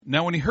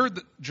Now when he heard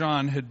that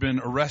John had been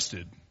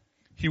arrested,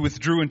 he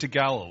withdrew into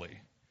Galilee.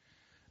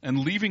 And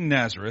leaving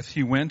Nazareth,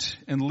 he went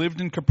and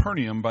lived in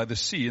Capernaum by the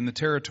sea in the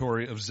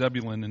territory of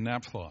Zebulun and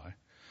Naphtali,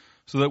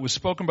 so that what was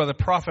spoken by the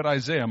prophet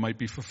Isaiah might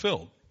be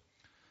fulfilled.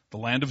 The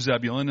land of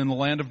Zebulun and the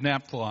land of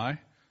Naphtali,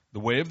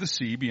 the way of the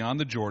sea beyond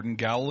the Jordan,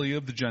 Galilee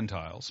of the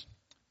Gentiles.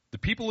 The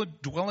people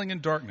dwelling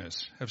in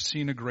darkness have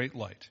seen a great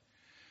light.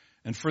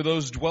 And for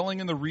those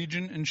dwelling in the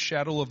region and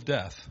shadow of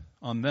death,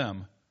 on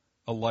them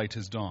a light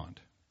has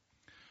dawned.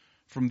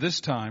 From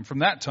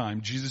that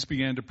time, Jesus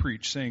began to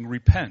preach, saying,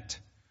 "Repent,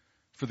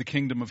 for the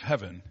kingdom of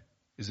heaven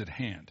is at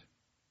hand."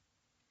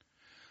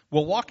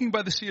 While walking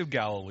by the Sea of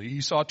Galilee,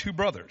 he saw two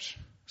brothers,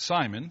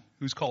 Simon,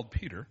 who's called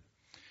Peter,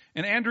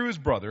 and Andrew his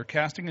brother,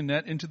 casting a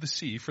net into the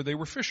sea, for they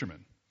were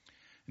fishermen.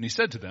 And he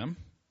said to them,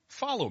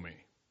 "Follow me,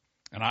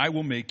 and I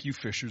will make you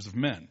fishers of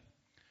men."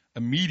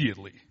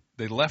 Immediately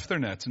they left their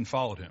nets and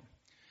followed him.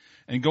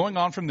 And going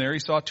on from there, he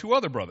saw two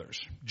other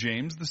brothers,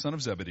 James the son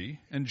of Zebedee,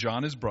 and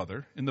John his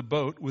brother, in the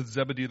boat with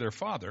Zebedee their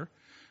father,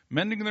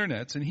 mending their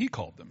nets, and he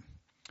called them.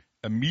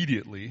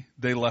 Immediately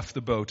they left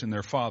the boat and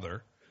their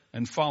father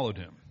and followed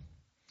him.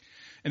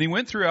 And he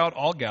went throughout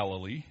all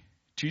Galilee,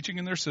 teaching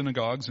in their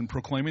synagogues and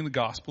proclaiming the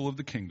gospel of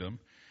the kingdom,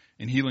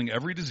 and healing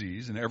every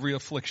disease and every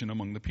affliction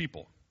among the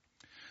people.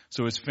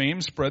 So his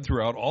fame spread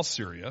throughout all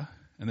Syria,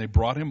 and they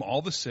brought him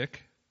all the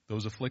sick,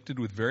 those afflicted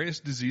with various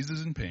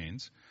diseases and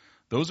pains,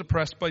 those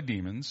oppressed by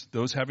demons,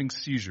 those having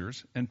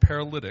seizures, and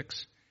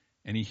paralytics,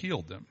 and he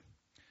healed them.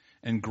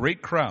 And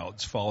great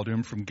crowds followed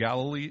him from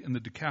Galilee and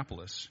the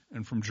Decapolis,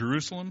 and from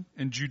Jerusalem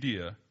and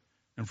Judea,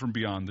 and from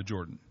beyond the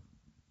Jordan.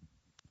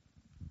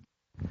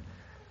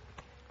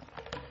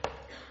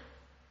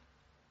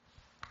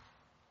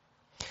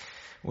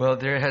 Well,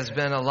 there has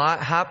been a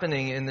lot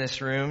happening in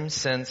this room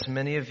since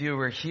many of you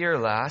were here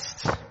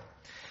last.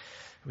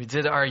 We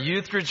did our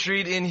youth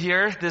retreat in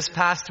here this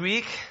past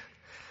week,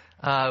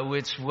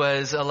 which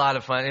was a lot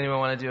of fun. Anyone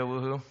want to do a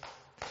woohoo?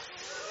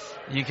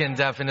 You can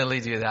definitely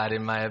do that,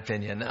 in my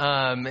opinion.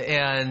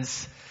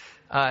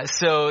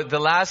 So the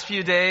last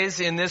few days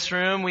in this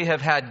room, we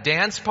have had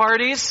dance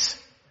parties.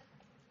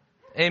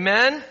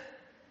 Amen?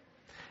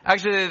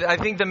 Actually, I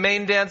think the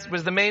main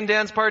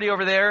dance party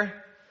over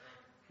there?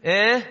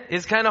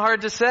 It's kind of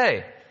hard to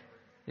say.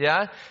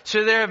 Yeah?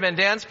 So there have been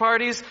dance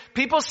parties.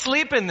 People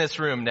sleep in this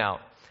room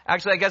now.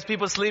 Actually, I guess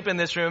people sleep in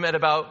this room at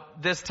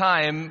about this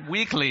time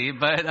weekly,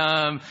 but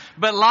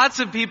lots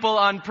of people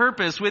on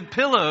purpose with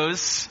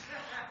pillows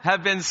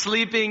have been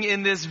sleeping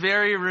in this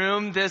very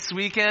room this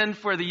weekend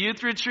for the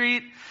youth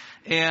retreat.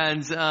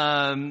 And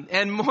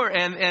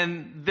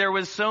there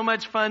was so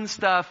much fun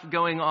stuff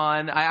going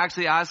on. I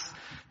actually asked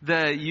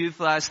the youth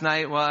last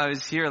night while I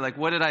was here,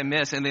 what did I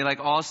miss? And they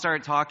all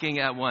start talking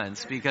at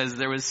once because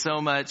there was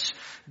so much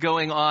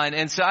going on.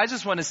 And so I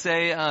just want to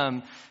say,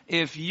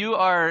 if you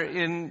are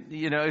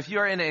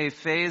in a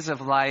phase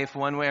of life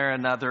one way or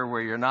another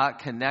where you're not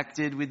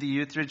connected with the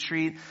youth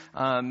retreat,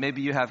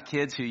 maybe you have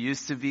kids who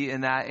used to be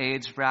in that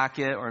age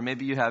bracket, or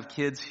maybe you have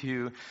kids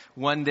who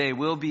one day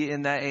will be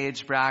in that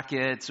age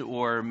bracket,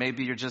 or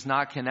maybe you're just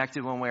not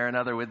connected one way or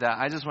another with that.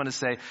 I just want to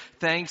say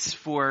thanks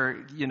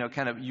for,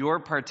 kind of your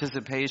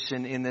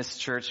participation in this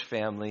church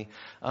family,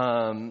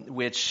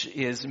 which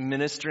is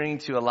ministering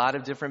to a lot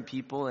of different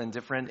people in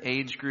different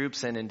age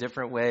groups and in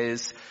different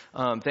ways.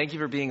 Thank you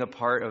for being a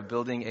part of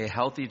building a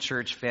healthy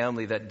church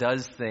family that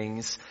does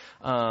things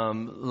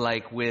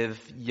like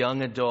with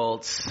young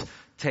adults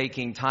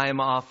taking time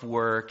off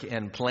work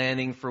and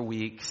planning for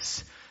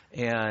weeks,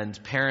 and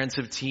parents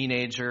of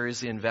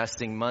teenagers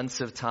investing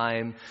months of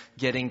time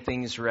getting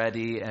things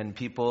ready, and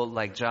people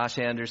like Josh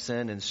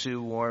Anderson and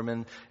Sue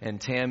Warman and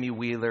Tammy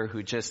Wheeler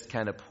who just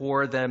kind of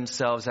pour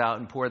themselves out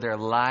and pour their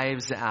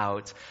lives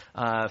out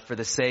for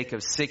the sake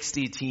of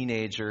 60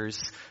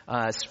 teenagers,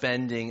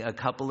 spending a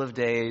couple of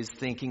days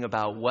thinking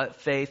about what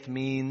faith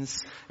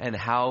means and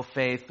how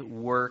faith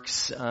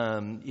works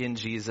in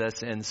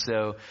Jesus. And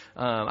so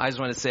I just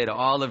want to say to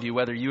all of you,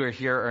 whether you are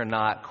here or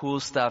not, cool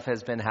stuff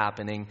has been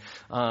happening.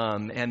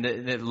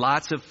 And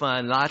lots of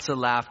fun, lots of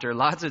laughter,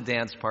 lots of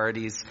dance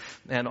parties,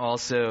 and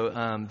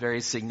also very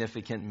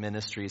significant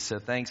ministry. So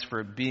thanks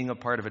for being a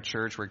part of a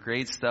church where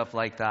great stuff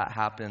like that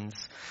happens.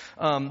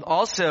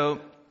 Also,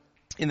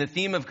 in the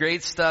theme of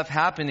great stuff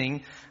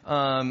happening,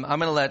 I'm going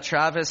to let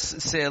Travis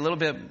say a little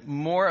bit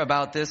more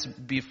about this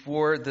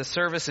before the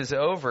service is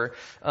over.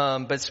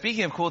 But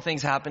speaking of cool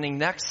things happening,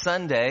 next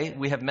Sunday,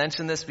 we have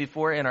mentioned this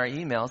before in our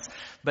emails,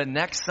 but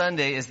next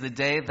Sunday is the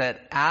day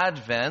that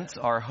Advent,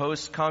 our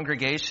host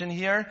congregation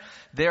here,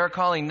 they are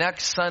calling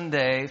next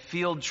Sunday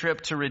Field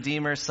Trip to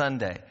Redeemer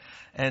Sunday.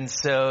 And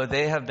so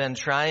they have been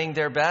trying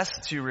their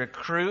best to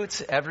recruit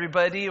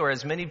everybody, or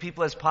as many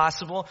people as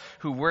possible,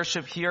 who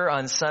worship here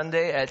on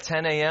Sunday at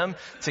 10 a.m.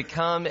 to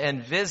come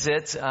and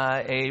visit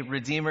a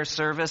Redeemer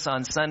service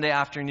on Sunday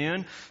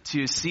afternoon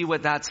to see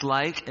what that's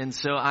like. And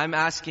so I'm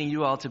asking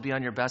you all to be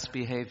on your best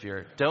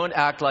behavior. Don't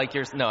act like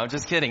you're... No, I'm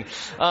just kidding.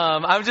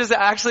 All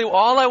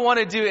I want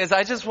to do is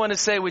I just want to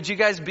say, would you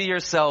guys be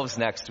yourselves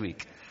next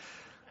week?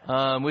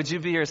 Would you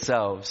be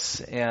yourselves?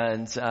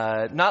 And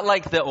not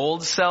like the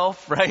old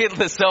self, right?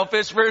 The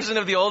selfish version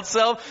of the old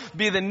self.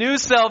 Be the new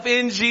self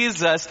in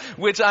Jesus,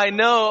 which I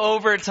know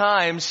over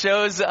time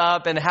shows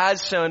up and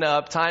has shown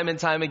up time and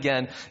time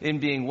again in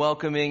being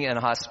welcoming and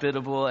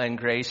hospitable and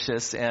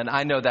gracious. And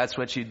I know that's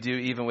what you do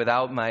even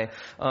without my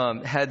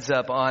heads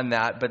up on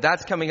that. But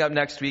that's coming up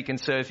next week. And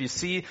so if you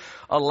see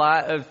a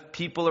lot of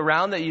people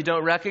around that you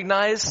don't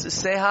recognize,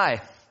 say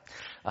hi.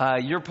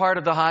 You're part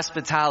of the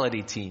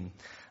hospitality team.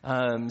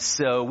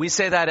 So we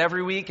say that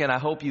every week, and I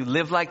hope you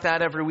live like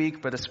that every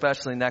week, but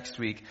especially next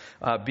week,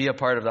 be a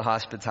part of the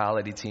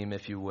hospitality team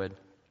if you would.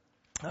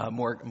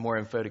 More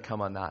info to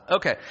come on that.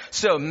 Okay,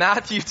 so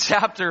Matthew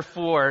chapter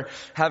 4,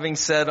 having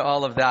said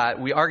all of that,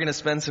 we are going to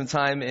spend some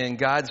time in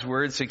God's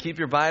Word, so keep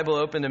your Bible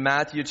open to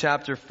Matthew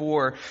chapter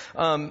 4.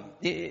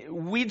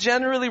 We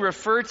generally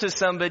refer to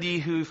somebody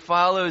who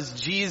follows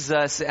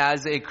Jesus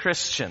as a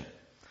Christian.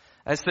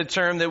 That's the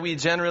term that we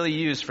generally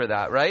use for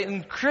that, right?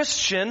 And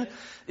Christian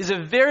is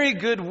a very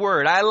good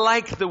word. I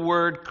like the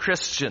word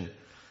Christian.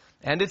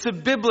 And it's a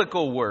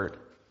biblical word.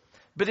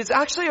 But it's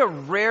actually a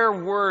rare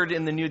word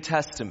in the New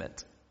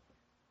Testament.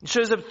 It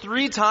shows up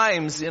 3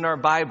 times in our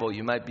Bible,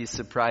 you might be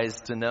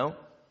surprised to know.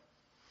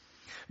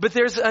 But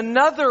there's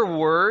another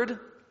word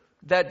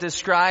that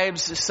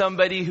describes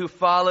somebody who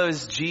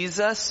follows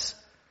Jesus.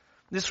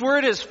 This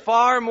word is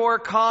far more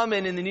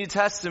common in the New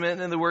Testament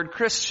than the word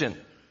Christian.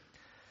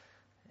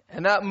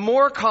 And that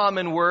more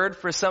common word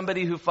for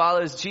somebody who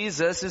follows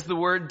Jesus is the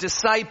word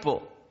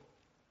disciple.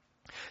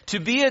 To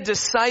be a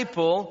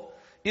disciple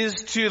is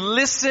to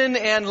listen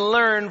and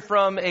learn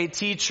from a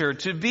teacher.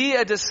 To be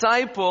a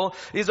disciple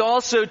is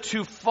also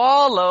to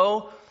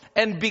follow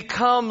and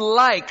become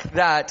like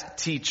that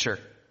teacher.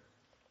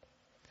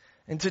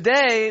 And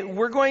today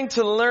we're going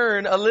to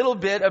learn a little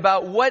bit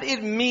about what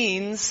it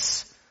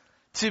means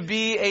to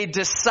be a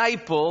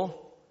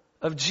disciple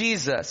of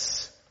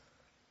Jesus.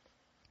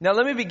 Now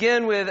let me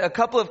begin with a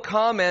couple of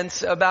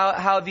comments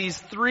about how these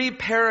 3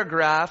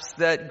 paragraphs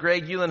that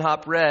Greg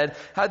Uhlenhop read,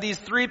 how these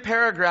 3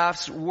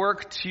 paragraphs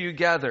work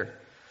together.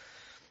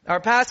 Our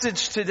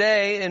passage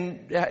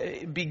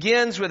today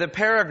begins with a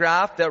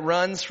paragraph that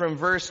runs from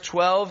verse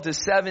 12 to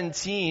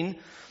 17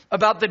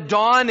 about the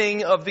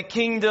dawning of the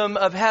kingdom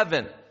of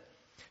heaven.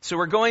 So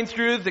we're going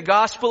through the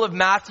Gospel of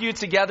Matthew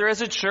together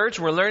as a church.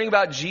 We're learning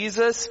about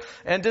Jesus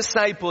and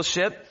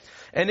discipleship.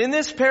 And in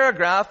this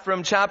paragraph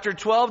from chapter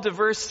 12 to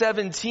verse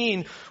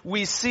 17,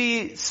 we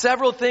see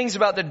several things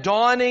about the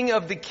dawning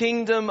of the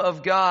kingdom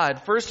of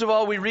God. First of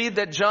all, we read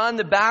that John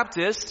the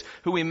Baptist,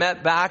 who we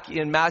met back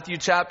in Matthew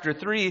chapter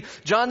 3,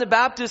 John the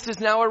Baptist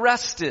is now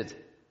arrested.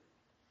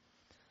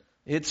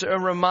 It's a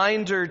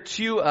reminder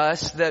to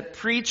us that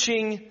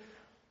preaching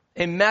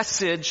a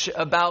message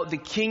about the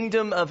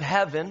kingdom of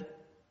heaven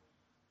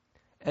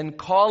and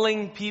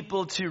calling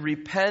people to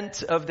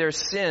repent of their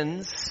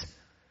sins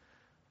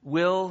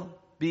will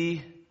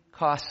be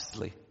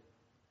costly.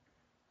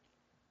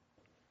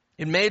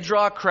 It may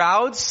draw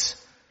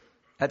crowds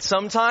at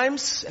some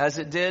times, as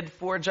it did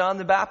for John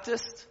the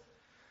Baptist,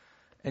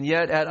 and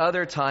yet at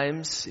other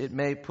times it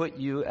may put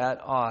you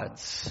at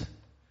odds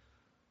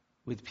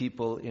with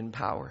people in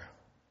power.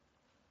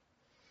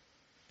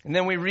 And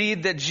then we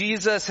read that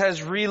Jesus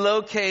has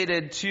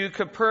relocated to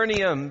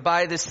Capernaum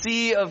by the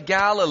Sea of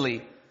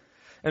Galilee.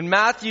 And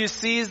Matthew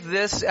sees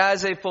this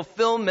as a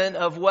fulfillment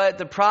of what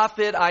the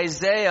prophet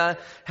Isaiah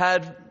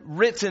had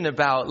written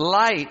about.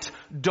 Light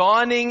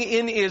dawning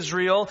in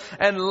Israel,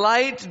 and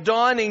light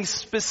dawning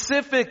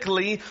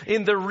specifically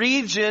in the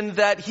region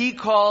that he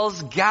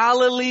calls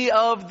Galilee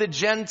of the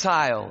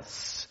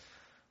Gentiles.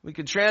 We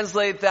could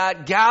translate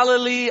that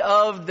Galilee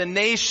of the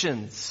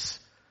nations.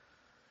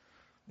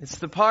 It's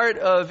the part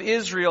of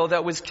Israel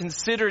that was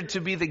considered to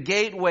be the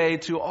gateway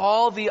to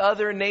all the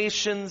other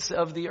nations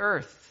of the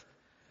earth.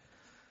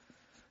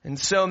 And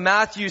so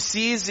Matthew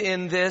sees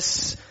in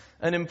this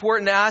an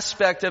important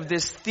aspect of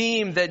this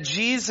theme that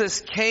Jesus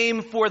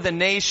came for the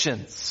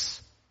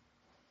nations.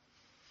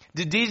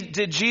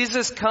 Did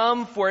Jesus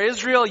come for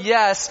Israel?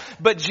 Yes,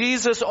 but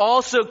Jesus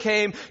also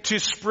came to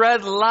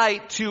spread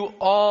light to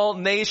all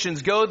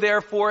nations. Go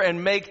therefore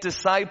and make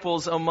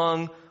disciples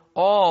among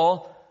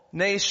all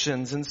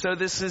nations. And so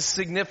this is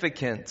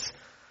significant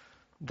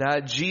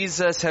that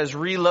Jesus has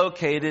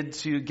relocated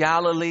to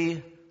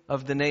Galilee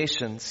of the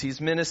nations.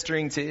 He's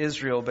ministering to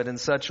Israel, but in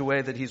such a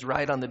way that he's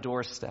right on the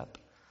doorstep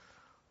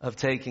of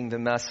taking the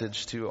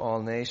message to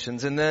all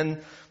nations. And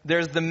then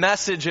there's the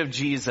message of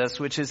Jesus,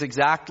 which is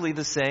exactly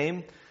the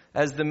same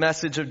as the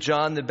message of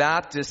John the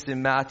Baptist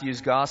in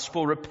Matthew's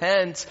Gospel.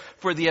 Repent,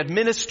 for the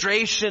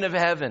administration of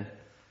heaven.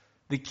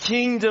 The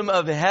kingdom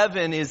of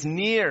heaven is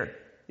near.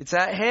 It's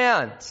at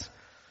hand.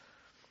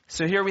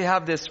 So here we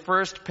have this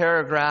first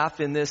paragraph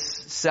in this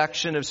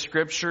section of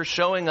Scripture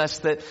showing us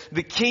that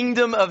the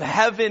kingdom of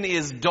heaven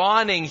is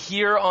dawning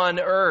here on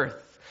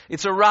earth.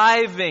 It's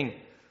arriving,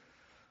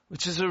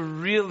 which is a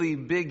really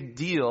big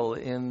deal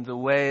in the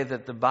way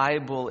that the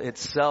Bible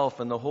itself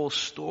and the whole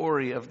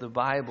story of the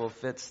Bible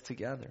fits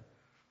together.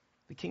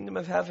 The kingdom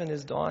of heaven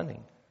is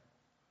dawning.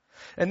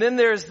 And then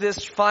there's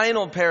this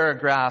final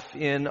paragraph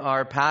in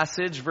our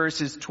passage,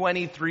 verses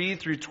 23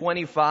 through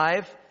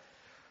 25.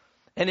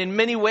 And in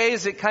many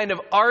ways, it kind of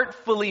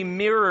artfully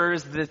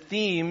mirrors the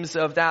themes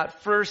of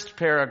that first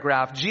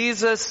paragraph.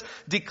 Jesus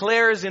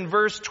declares in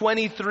verse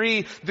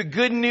 23, the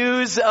good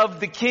news of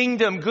the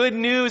kingdom. Good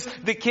news,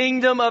 the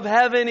kingdom of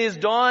heaven is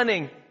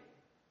dawning.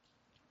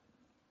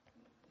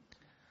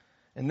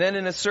 And then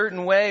in a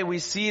certain way, we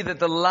see that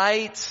the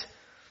light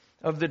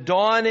of the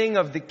dawning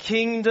of the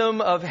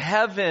kingdom of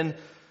heaven,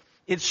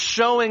 it's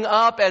showing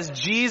up as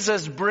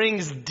Jesus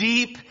brings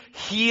deep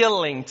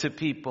healing to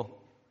people.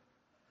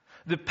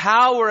 The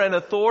power and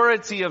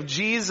authority of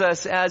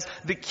Jesus as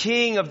the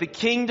King of the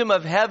kingdom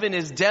of heaven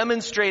is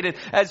demonstrated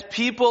as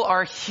people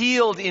are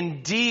healed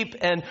in deep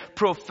and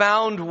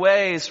profound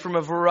ways from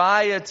a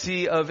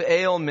variety of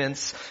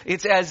ailments.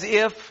 It's as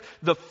if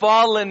the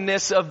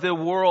fallenness of the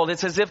world,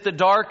 it's as if the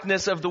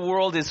darkness of the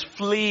world is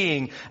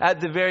fleeing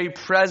at the very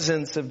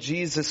presence of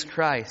Jesus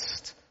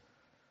Christ.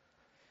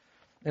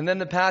 And then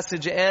the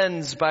passage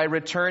ends by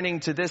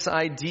returning to this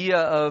idea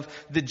of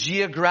the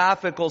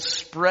geographical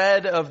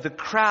spread of the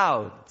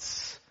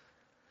crowds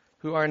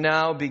who are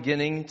now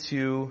beginning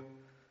to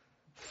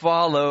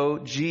follow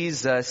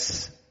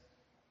Jesus.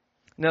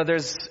 Now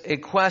there's a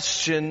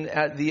question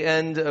at the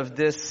end of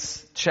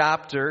this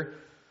chapter,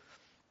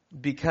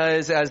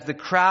 because as the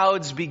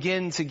crowds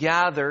begin to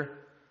gather,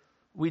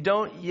 we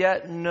don't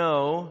yet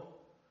know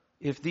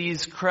if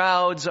these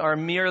crowds are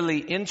merely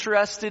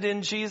interested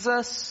in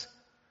Jesus,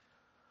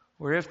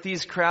 or if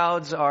these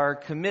crowds are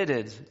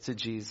committed to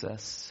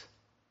Jesus.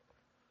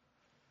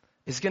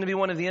 It's going to be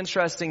one of the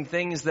interesting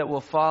things that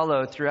will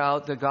follow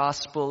throughout the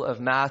Gospel of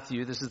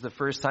Matthew. This is the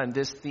first time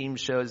this theme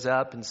shows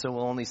up, and so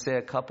we'll only say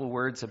a couple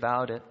words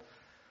about it.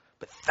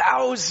 But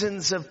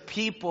thousands of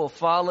people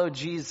follow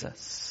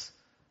Jesus,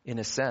 in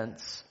a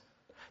sense.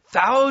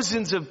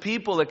 Thousands of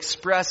people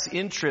express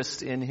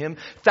interest in him.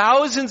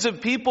 Thousands of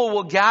people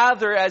will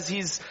gather as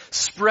he's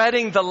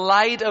spreading the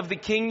light of the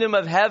kingdom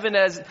of heaven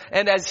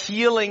as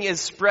healing is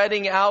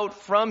spreading out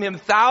from him.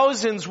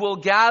 Thousands will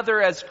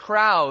gather as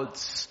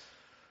crowds.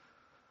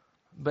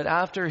 But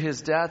after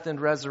his death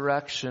and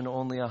resurrection,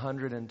 only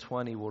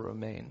 120 will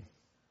remain.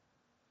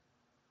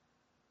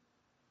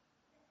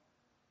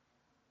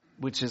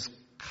 Which is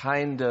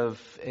kind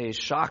of a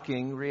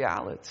shocking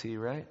reality,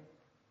 right?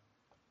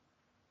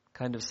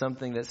 Kind of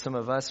something that some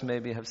of us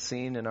maybe have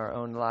seen in our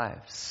own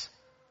lives.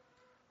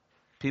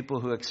 People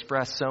who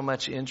express so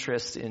much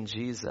interest in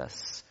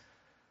Jesus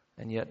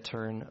and yet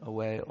turn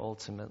away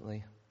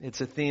ultimately.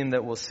 It's a theme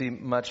that we'll see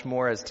much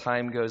more as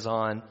time goes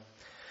on.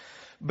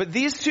 But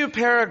these two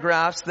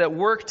paragraphs that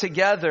work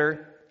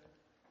together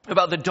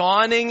about the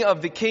dawning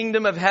of the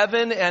kingdom of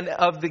heaven and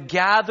of the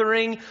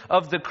gathering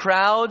of the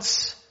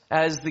crowds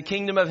as the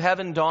kingdom of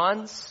heaven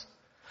dawns,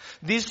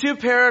 these two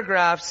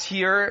paragraphs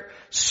here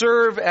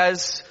serve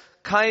as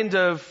kind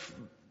of,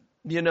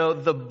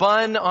 the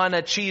bun on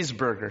a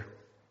cheeseburger.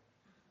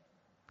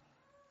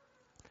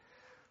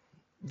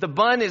 The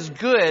bun is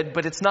good,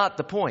 but it's not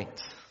the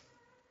point.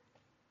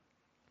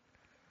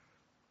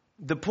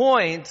 The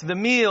point, the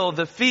meal,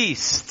 the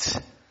feast,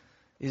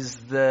 is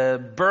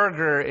the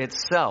burger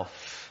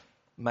itself.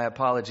 My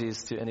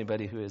apologies to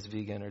anybody who is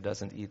vegan or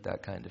doesn't eat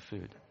that kind of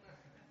food.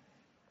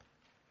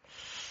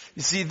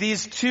 You see,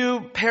 these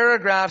two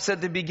paragraphs at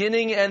the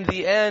beginning and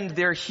the end,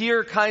 they're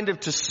here kind of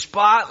to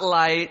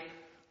spotlight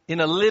in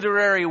a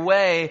literary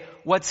way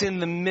what's in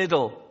the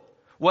middle,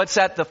 what's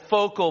at the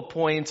focal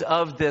point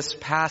of this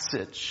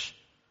passage.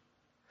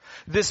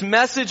 This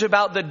message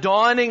about the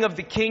dawning of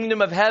the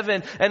kingdom of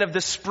heaven and of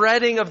the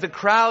spreading of the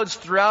crowds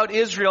throughout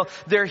Israel,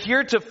 they're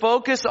here to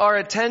focus our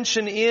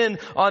attention in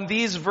on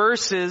these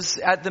verses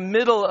at the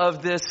middle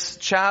of this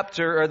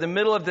chapter, or the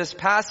middle of this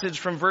passage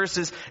from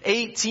verses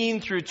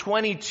 18 through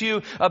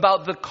 22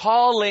 about the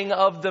calling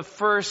of the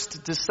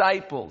first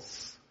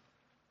disciples.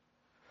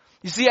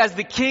 You see, as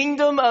the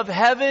kingdom of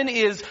heaven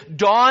is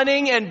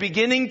dawning and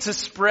beginning to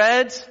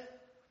spread,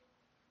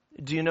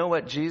 do you know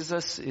what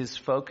Jesus is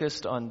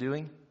focused on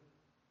doing?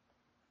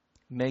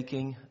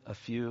 Making a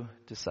few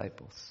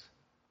disciples.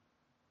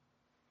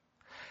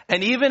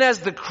 And even as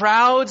the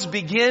crowds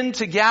begin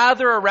to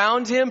gather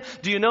around him,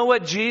 do you know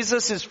what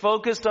Jesus is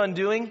focused on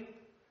doing?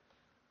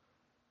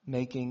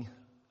 Making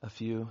a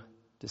few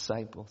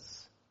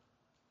disciples.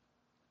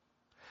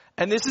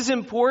 And this is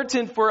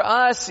important for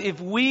us if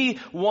we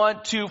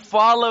want to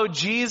follow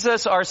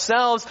Jesus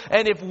ourselves,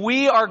 and if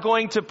we are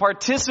going to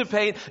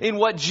participate in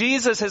what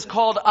Jesus has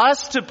called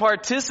us to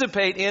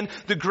participate in,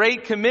 the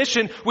Great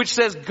Commission, which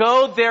says,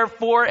 "Go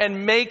therefore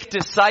and make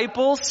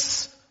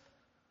disciples."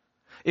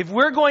 If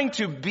we're going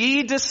to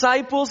be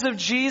disciples of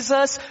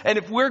Jesus, and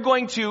if we're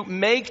going to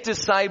make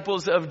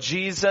disciples of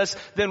Jesus,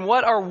 then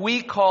what are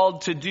we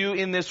called to do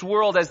in this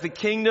world as the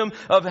kingdom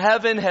of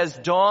heaven has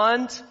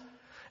dawned?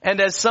 And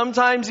as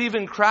sometimes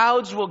even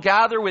crowds will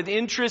gather with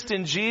interest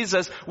in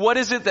Jesus, what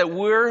is it that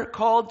we're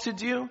called to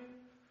do?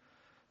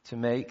 To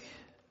make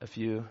a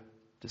few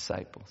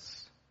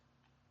disciples.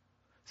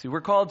 See,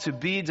 we're called to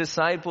be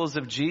disciples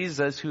of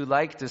Jesus who,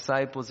 like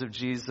disciples of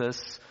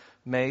Jesus,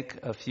 make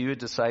a few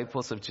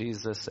disciples of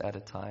Jesus at a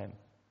time.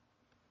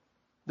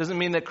 Doesn't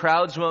mean that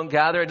crowds won't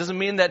gather. It doesn't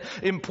mean that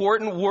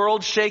important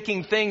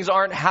world-shaking things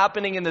aren't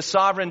happening in the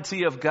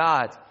sovereignty of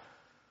God.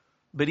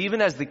 But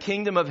even as the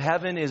kingdom of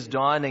heaven is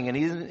dawning, and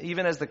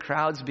even as the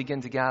crowds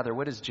begin to gather,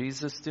 what is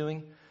Jesus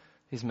doing?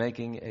 He's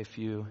making a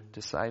few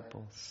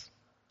disciples.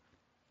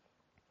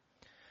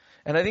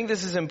 And I think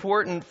this is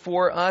important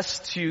for us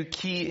to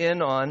key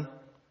in on,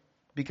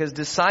 because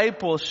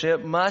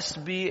discipleship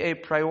must be a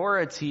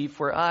priority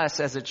for us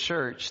as a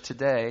church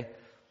today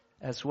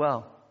as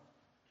well.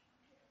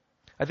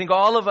 I think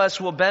all of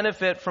us will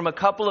benefit from a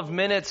couple of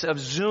minutes of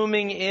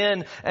zooming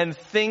in and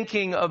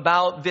thinking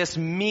about this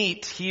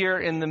meat here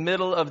in the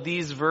middle of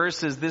these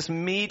verses, this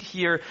meat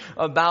here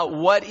about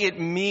what it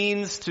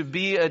means to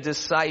be a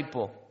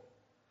disciple.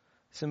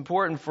 It's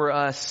important for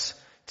us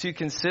to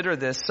consider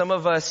this. Some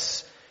of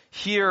us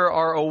here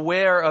are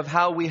aware of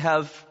how we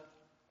have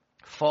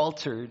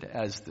faltered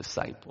as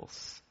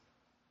disciples.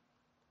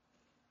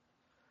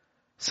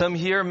 Some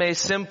here may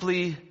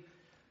simply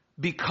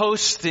be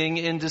coasting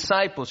in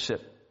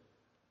discipleship.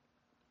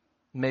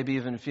 Maybe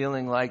even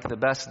feeling like the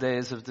best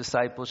days of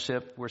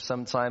discipleship were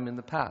sometime in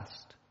the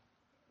past.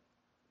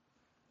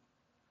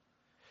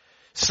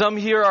 Some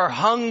here are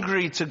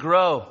hungry to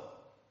grow.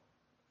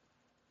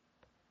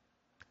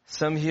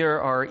 Some here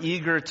are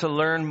eager to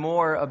learn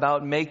more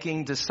about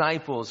making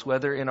disciples,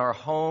 whether in our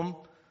home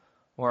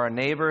or our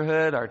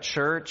neighborhood, our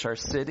church, our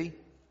city.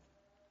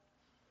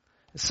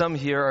 Some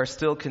here are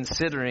still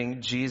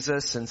considering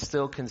Jesus and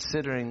still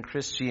considering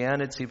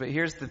Christianity. But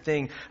here's the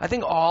thing. I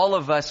think all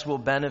of us will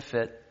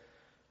benefit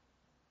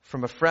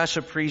from a fresh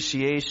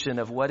appreciation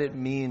of what it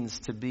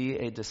means to be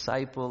a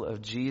disciple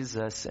of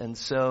Jesus. And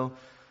so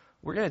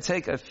we're going to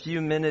take a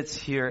few minutes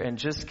here and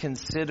just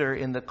consider,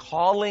 in the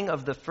calling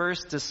of the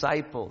first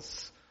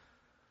disciples,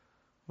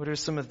 what are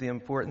some of the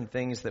important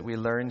things that we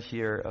learn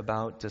here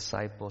about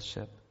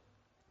discipleship?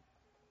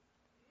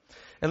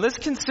 And let's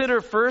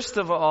consider, first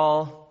of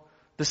all,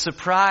 the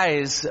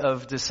surprise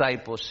of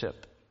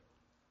discipleship.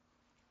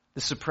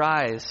 The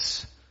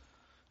surprise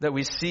that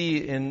we see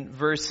in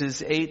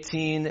verses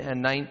 18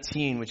 and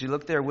 19. Would you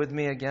look there with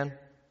me again?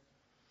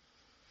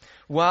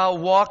 While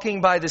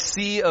walking by the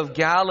Sea of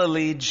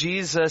Galilee,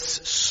 Jesus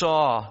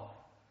saw.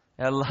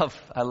 I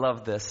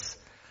love this.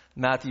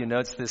 Matthew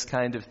notes this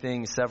kind of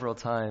thing several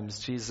times.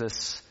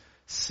 Jesus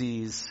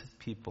sees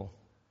people.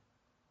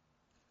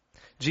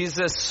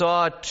 Jesus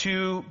saw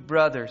two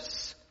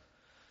brothers,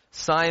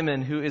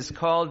 Simon, who is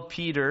called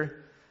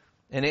Peter,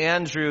 and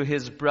Andrew,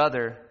 his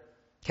brother,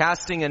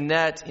 casting a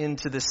net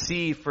into the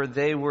sea, for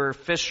they were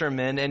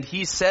fishermen. And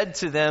he said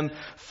to them,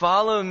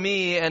 "Follow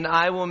me, and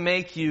I will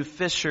make you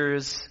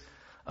fishers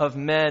of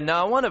men."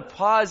 Now I want to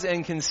pause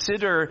and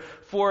consider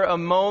for a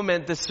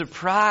moment the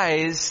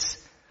surprise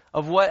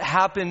of what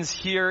happens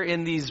here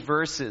in these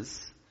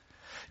verses.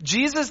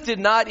 Jesus did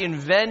not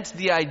invent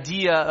the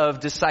idea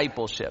of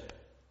discipleship.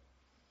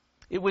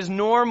 It was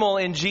normal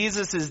in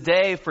Jesus'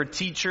 day for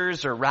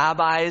teachers or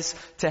rabbis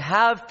to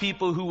have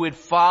people who would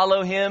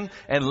follow him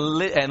and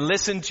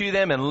listen to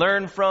them and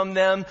learn from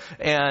them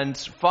and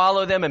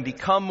follow them and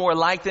become more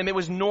like them. It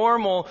was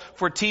normal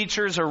for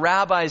teachers or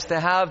rabbis to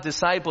have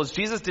disciples.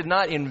 Jesus did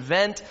not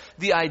invent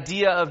the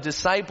idea of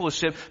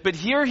discipleship, but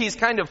here he's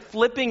kind of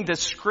flipping the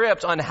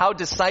script on how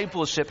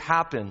discipleship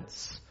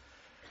happens.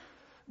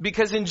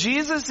 Because in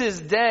Jesus'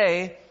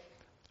 day,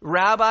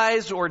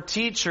 rabbis or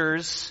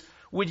teachers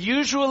would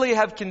usually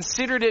have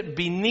considered it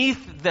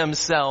beneath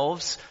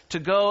themselves to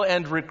go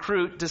and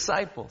recruit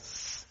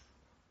disciples.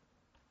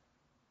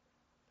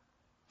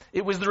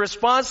 It was the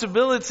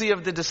responsibility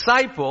of the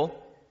disciple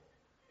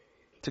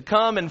to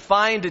come and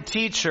find a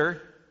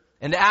teacher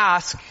and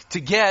ask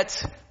to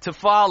get to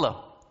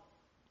follow.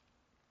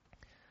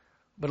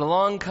 But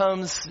along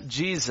comes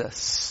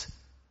Jesus,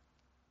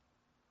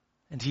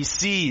 and he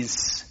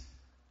sees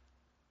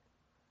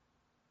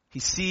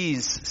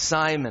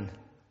Simon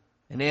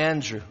and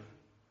Andrew.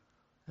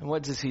 And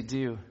what does he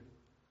do?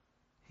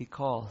 He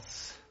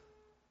calls.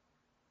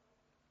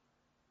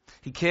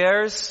 He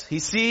cares, he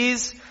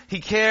sees, he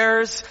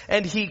cares,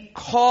 and he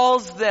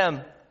calls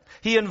them.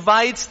 He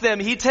invites them.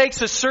 He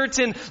takes a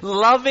certain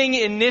loving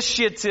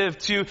initiative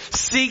to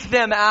seek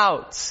them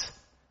out.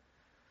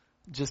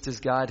 Just as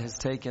God has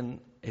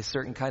taken a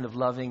certain kind of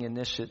loving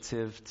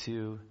initiative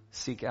to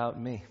seek out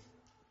me.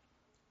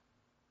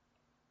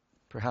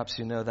 Perhaps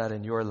you know that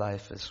in your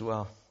life as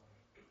well.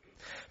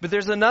 But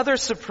there's another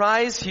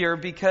surprise here,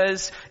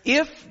 because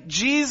if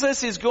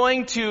Jesus is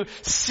going to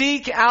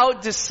seek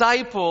out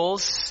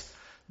disciples,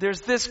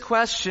 there's this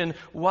question: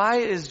 why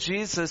is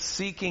Jesus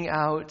seeking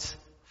out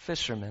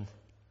fishermen?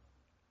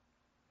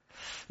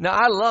 Now,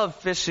 I love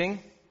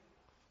fishing.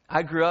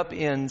 I grew up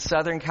in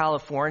Southern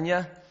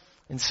California,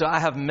 and so I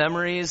have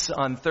memories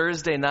on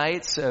Thursday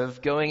nights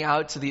of going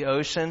out to the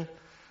ocean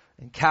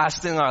and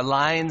casting our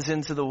lines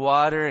into the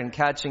water and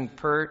catching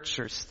perch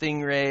or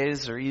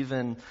stingrays or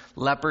even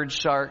leopard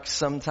sharks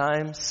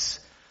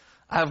sometimes.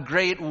 I have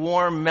great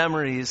warm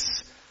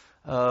memories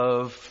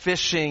of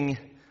fishing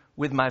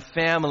with my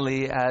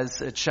family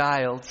as a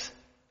child.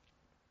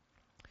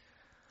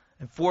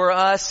 And for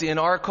us in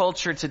our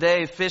culture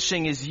today,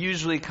 fishing is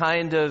usually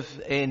kind of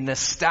a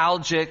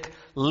nostalgic,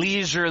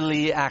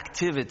 leisurely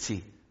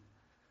activity.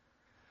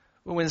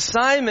 But when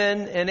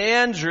Simon and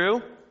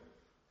Andrew,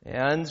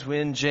 and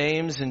when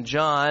James and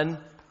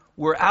John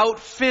were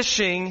out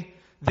fishing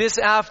this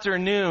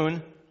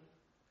afternoon,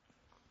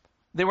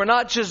 they were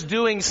not just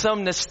doing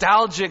some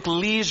nostalgic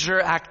leisure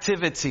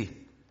activity.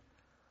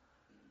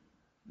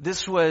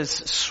 This was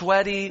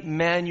sweaty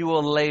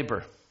manual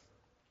labor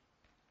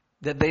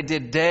that they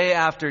did day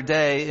after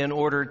day in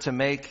order to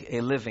make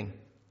a living.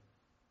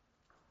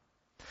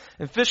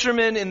 And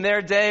fishermen in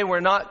their day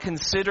were not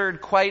considered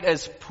quite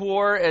as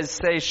poor as,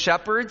 say,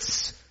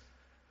 shepherds.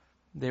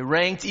 They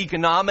ranked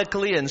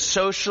economically and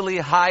socially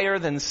higher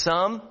than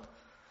some.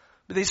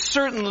 But they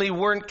certainly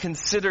weren't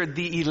considered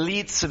the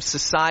elites of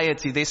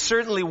society. They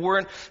certainly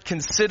weren't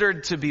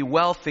considered to be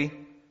wealthy.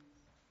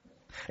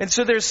 And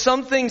so there's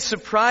something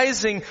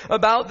surprising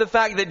about the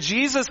fact that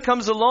Jesus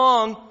comes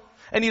along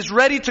and he's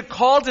ready to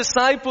call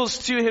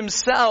disciples to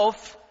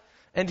himself,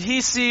 and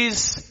he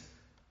sees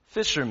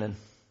fishermen,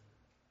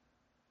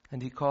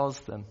 and he calls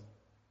them.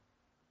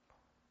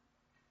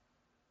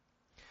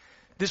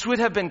 This would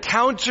have been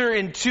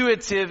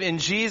counterintuitive in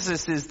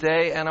Jesus'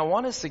 day, and I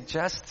want to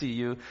suggest to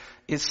you,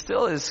 it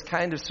still is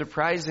kind of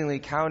surprisingly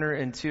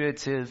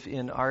counterintuitive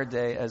in our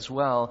day as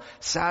well,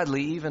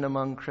 sadly, even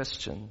among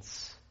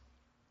Christians.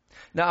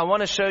 Now, I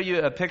want to show you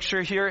a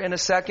picture here in a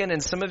second,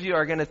 and some of you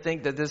are going to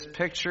think that this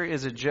picture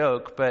is a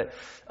joke, but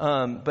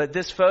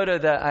this photo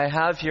that I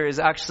have here is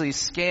actually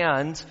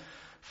scanned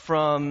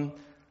from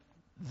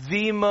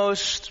the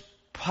most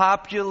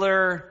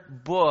popular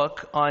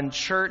book on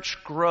church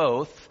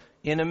growth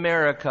in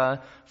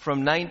America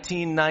from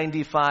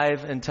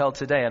 1995 until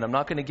today. And I'm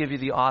not going to give you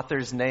the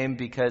author's name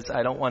because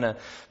I don't want to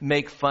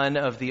make fun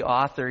of the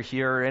author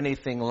here or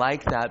anything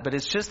like that, but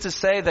it's just to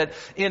say that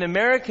in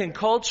American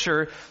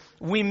culture,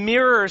 we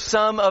mirror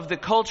some of the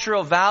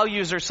cultural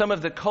values or some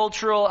of the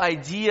cultural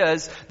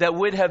ideas that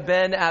would have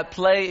been at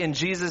play in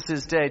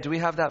Jesus' day. Do we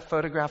have that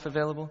photograph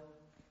available?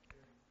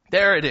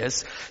 There it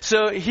is.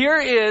 So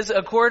here is,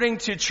 according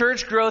to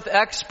church growth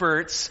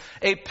experts,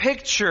 a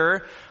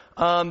picture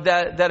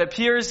that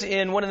appears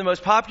in one of the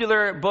most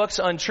popular books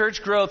on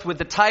church growth with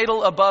the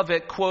title above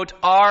it, quote,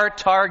 "Our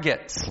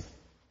Target."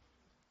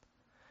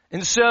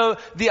 And so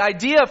the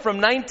idea from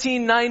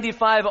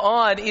 1995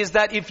 on is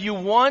that if you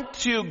want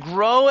to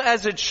grow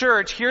as a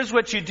church, here's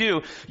what you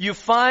do. You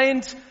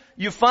find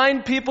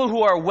people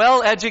who are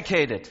well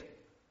educated.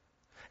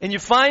 And you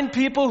find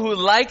people who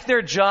like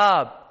their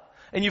job.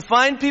 And you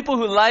find people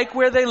who like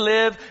where they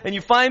live. And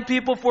you find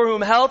people for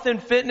whom health and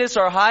fitness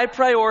are high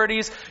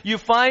priorities. You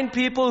find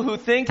people who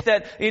think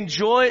that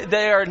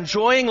they are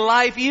enjoying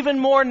life even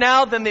more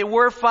now than they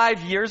were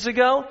 5 years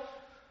ago.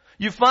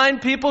 You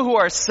find people who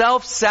are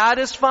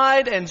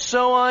self-satisfied and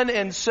so on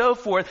and so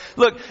forth.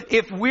 Look,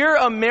 if we're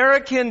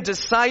American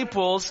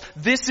disciples,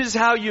 this is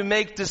how you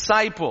make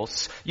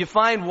disciples. You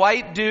find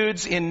white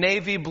dudes in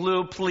navy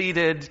blue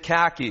pleated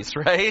khakis,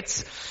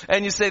 right?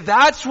 And you say,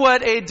 that's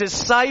what a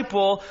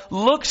disciple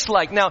looks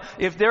like. Now,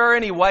 if there are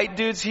any white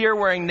dudes here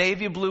wearing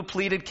navy blue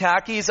pleated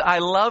khakis, I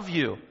love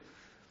you.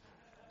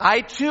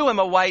 I too am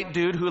a white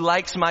dude who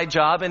likes my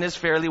job and is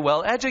fairly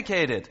well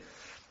educated.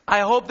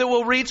 I hope that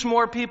we'll reach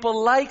more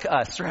people like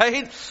us,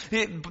 right?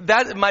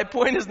 My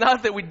point is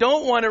not that we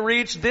don't want to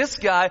reach this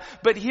guy,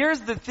 but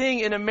here's the thing.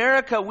 In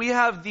America, we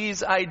have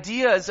these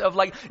ideas of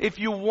like, if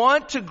you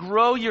want to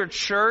grow your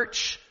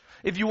church,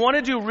 if you want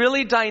to do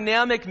really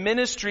dynamic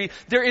ministry,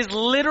 there is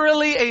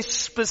literally a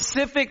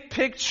specific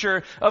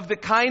picture of the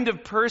kind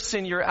of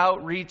person you're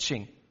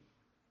outreaching.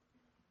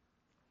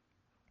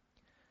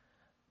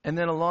 And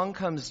then along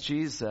comes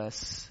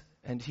Jesus,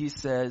 and he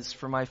says,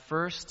 for my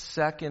first,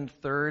 second,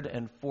 third,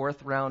 and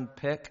fourth round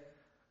pick,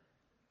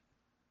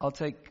 I'll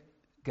take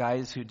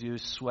guys who do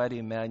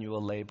sweaty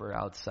manual labor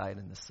outside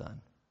in the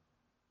sun.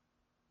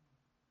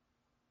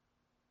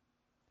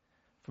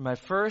 For my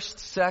first,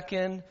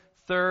 second,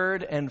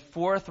 third, and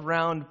fourth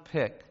round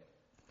pick,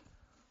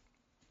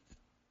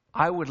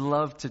 I would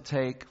love to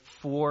take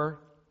 4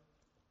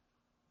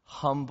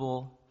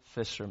 humble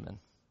fishermen.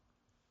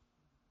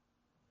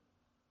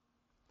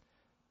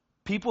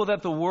 People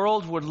that the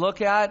world would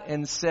look at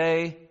and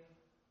say,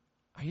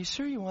 are you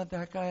sure you want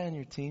that guy on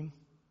your team?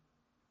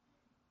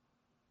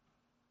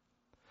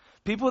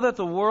 People that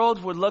the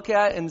world would look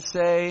at and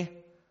say,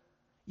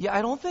 yeah,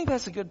 I don't think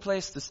that's a good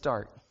place to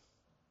start.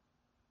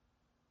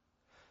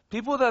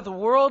 People that the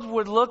world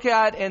would look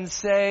at and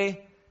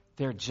say,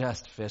 they're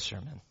just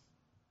fishermen.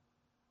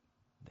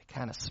 They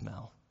kind of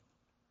smell.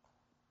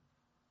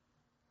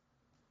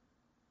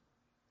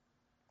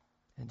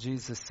 And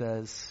Jesus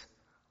says,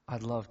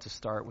 I'd love to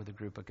start with a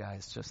group of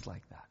guys just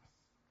like that.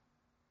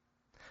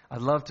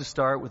 I'd love to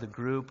start with a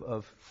group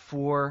of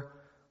 4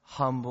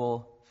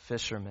 humble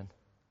fishermen.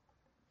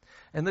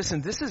 And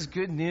listen, this is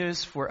good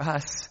news for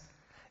us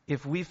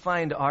if we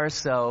find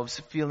ourselves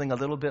feeling a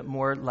little bit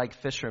more like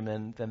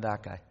fishermen than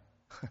that guy.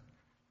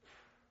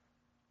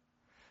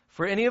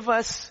 For any of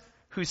us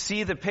who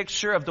see the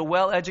picture of the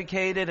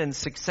well-educated and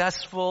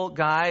successful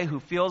guy who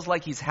feels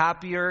like he's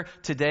happier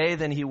today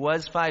than he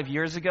was 5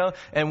 years ago,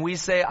 and we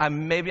say,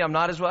 maybe I'm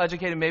not as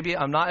well-educated, maybe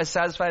I'm not as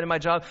satisfied in my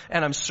job,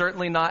 and I'm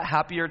certainly not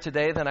happier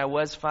today than I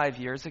was 5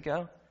 years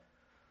ago.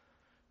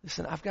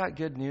 Listen, I've got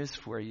good news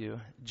for you.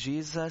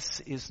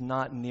 Jesus is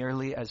not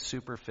nearly as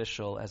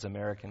superficial as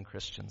American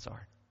Christians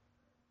are.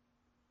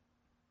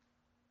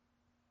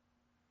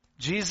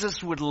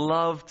 Jesus would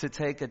love to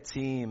take a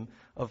team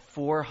of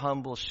 4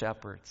 humble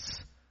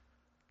shepherds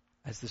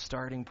as the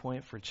starting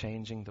point for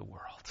changing the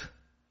world.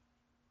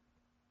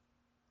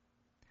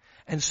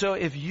 And so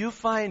if you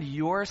find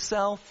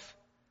yourself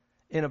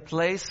in a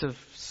place of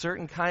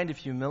certain kind of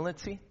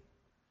humility,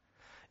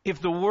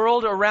 if the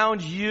world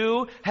around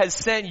you has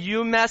sent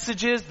you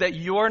messages that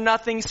you're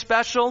nothing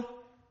special,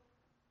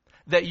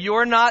 that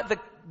you're not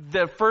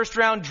the first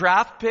round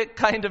draft pick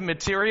kind of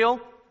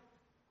material,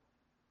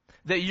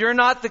 that you're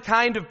not the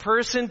kind of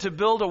person to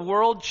build a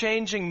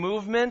world-changing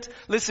movement,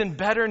 listen,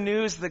 better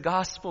news the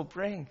gospel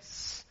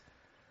brings.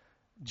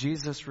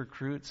 Jesus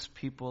recruits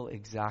people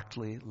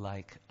exactly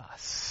like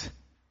us.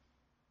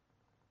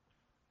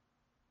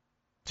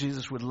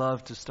 Jesus would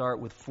love to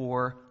start with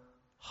 4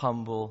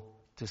 humble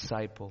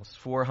disciples,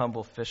 4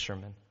 humble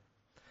fishermen.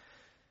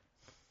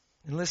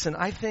 And listen,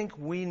 I think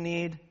we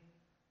need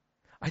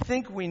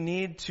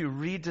to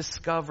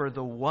rediscover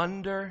the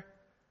wonder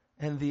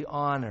and the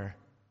honor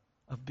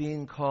of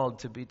being called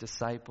to be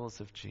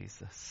disciples of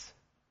Jesus.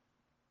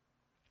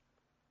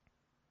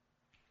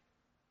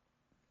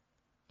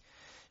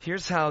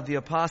 Here's how the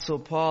Apostle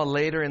Paul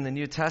later in the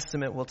New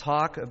Testament will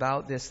talk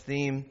about this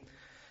theme.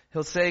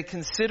 He'll say,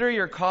 "Consider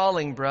your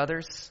calling,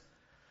 brothers.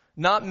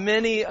 Not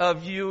many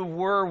of you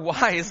were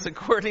wise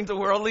according to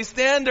worldly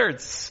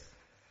standards."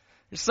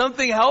 There's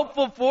something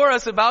helpful for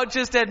us about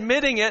just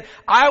admitting it.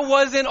 I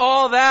wasn't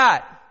all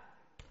that.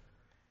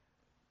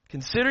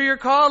 Consider your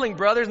calling,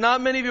 brothers.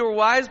 Not many of you were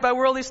wise by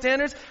worldly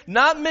standards.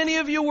 Not many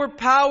of you were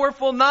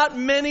powerful. Not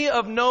many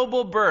of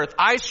noble birth.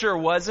 I sure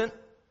wasn't.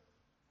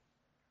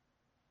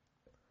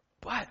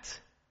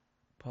 But,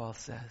 Paul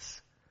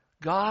says,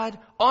 God,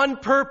 on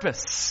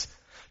purpose,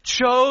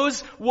 chose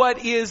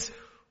what is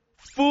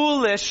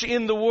foolish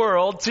in the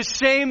world to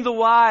shame the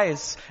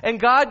wise.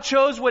 And God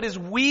chose what is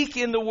weak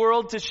in the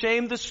world to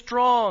shame the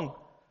strong.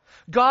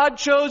 God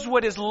chose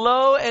what is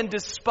low and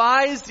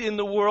despised in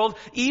the world,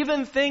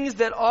 even things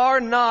that are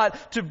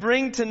not, to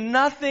bring to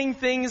nothing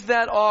things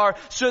that are,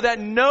 so that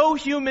no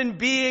human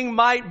being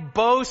might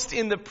boast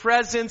in the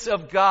presence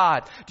of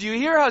God. Do you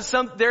hear how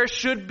there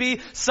should be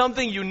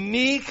something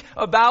unique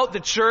about the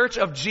church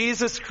of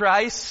Jesus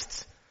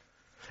Christ?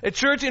 A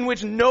church in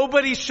which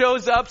nobody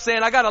shows up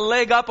saying, I got a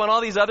leg up on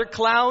all these other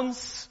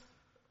clowns.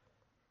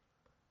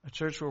 A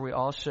church where we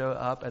all show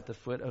up at the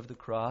foot of the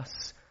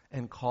cross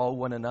and call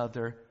one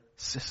another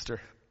sister,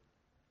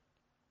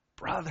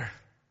 brother.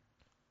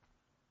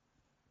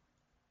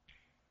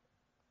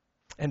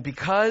 And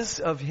because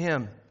of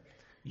Him,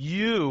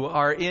 you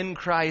are in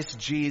Christ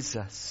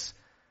Jesus,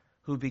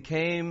 who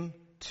became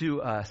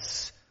to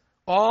us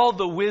all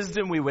the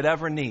wisdom we would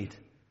ever need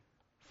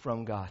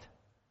from God.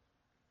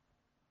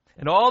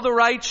 And all the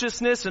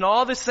righteousness and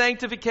all the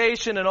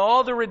sanctification and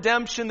all the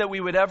redemption that we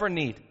would ever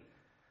need.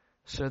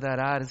 So that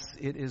as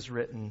it is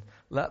written,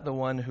 let the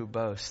one who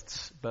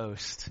boasts,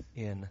 boast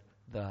in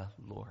the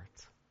Lord.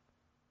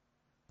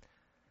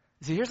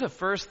 See, here's the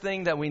first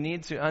thing that we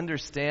need to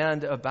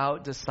understand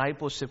about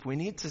discipleship. We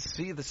need to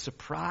see the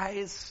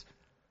surprise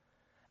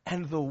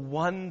and the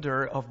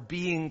wonder of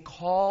being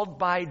called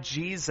by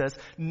Jesus,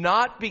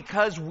 not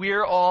because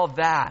we're all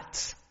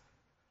that,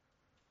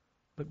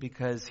 but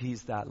because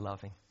He's that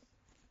loving.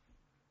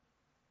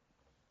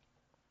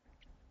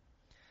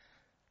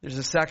 There's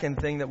a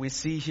second thing that we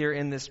see here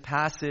in this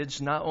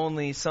passage, not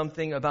only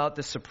something about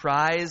the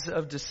surprise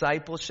of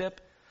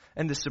discipleship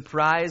and the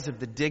surprise of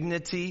the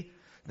dignity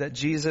that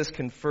Jesus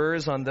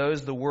confers on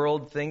those the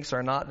world thinks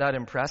are not that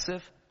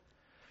impressive.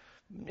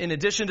 In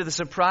addition to the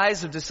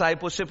surprise of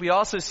discipleship, we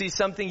also see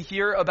something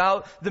here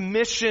about the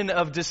mission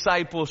of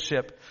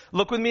discipleship.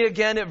 Look with me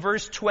again at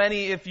verse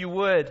 20, if you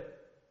would.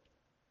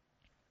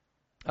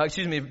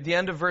 The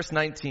end of verse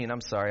 19.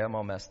 I'm sorry, I'm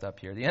all messed up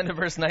here. The end of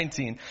verse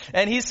 19.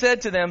 And He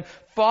said to them,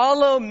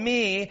 follow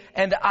me,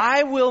 and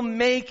I will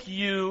make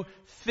you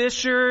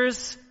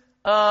fishers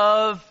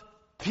of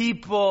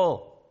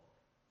people.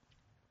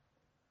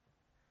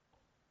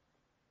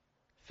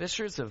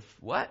 Fishers of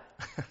what?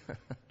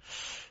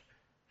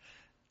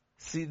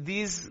 See,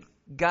 these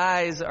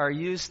guys are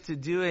used to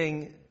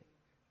doing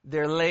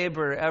their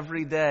labor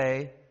every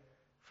day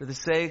for the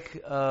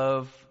sake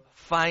of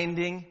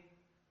finding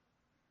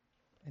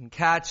and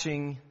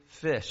catching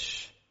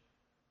fish.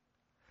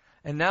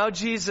 And now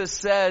Jesus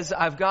says,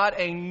 I've got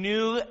a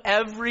new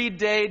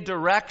everyday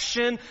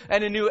direction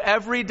and a new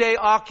everyday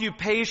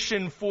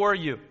occupation for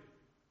you.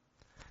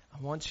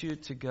 I want you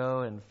to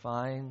go and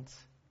find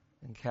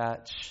and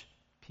catch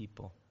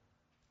people.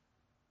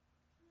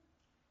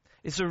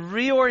 It's a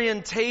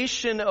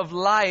reorientation of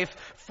life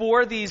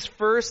for these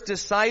first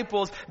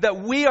disciples that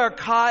we are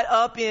caught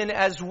up in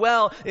as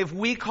well if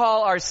we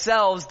call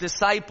ourselves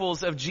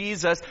disciples of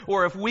Jesus,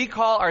 or if we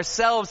call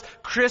ourselves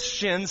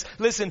Christians.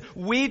 Listen,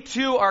 we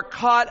too are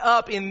caught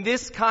up in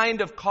this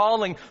kind of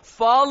calling.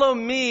 Follow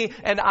me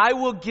and I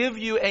will give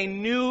you a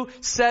new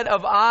set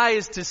of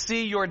eyes to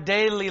see your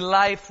daily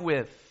life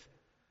with.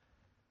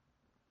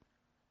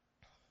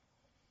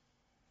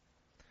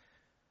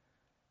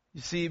 You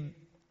see,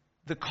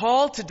 the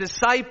call to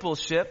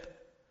discipleship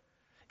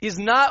is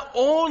not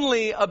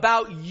only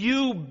about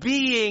you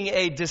being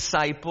a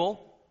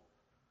disciple.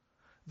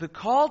 The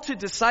call to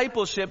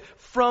discipleship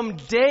from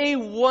day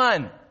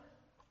one.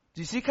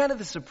 Do you see kind of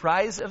the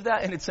surprise of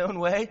that in its own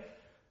way?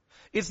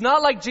 It's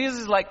not like Jesus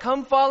is like,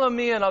 come follow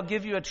me and I'll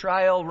give you a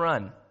trial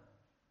run.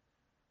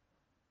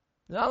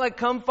 It's not like,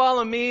 come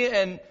follow me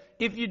and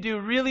if you do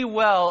really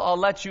well, I'll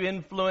let you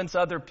influence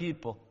other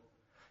people.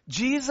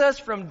 Jesus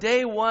from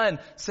day one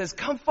says,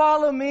 come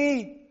follow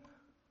me.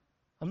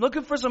 I'm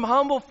looking for some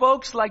humble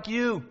folks like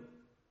you.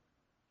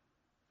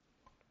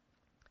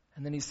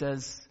 And then he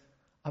says,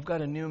 I've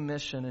got a new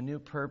mission, a new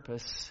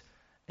purpose,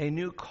 a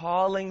new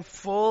calling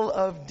full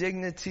of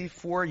dignity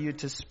for you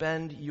to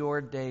spend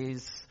your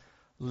days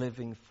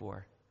living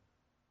for.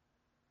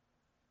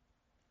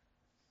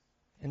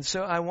 And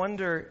so I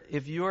wonder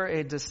if you're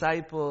a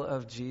disciple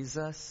of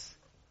Jesus,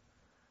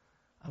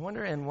 I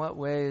wonder in what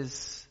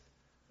ways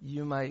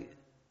you might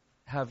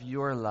have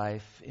your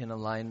life in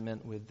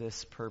alignment with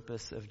this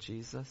purpose of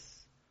Jesus.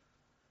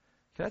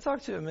 Can I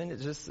talk to you a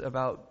minute just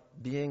about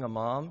being a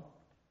mom?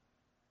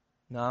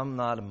 Now, I'm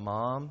not a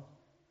mom,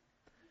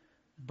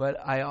 but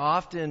I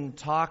often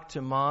talk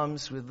to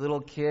moms with little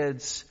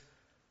kids,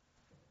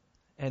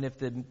 and if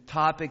the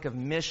topic of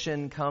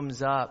mission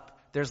comes up,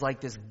 there's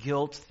like this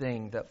guilt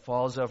thing that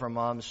falls over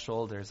mom's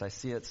shoulders. I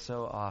see it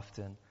so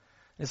often.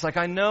 It's like,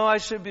 I know I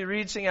should be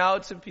reaching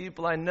out to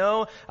people. I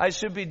know I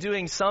should be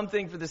doing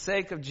something for the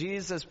sake of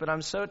Jesus, but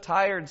I'm so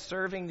tired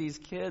serving these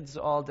kids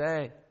all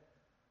day.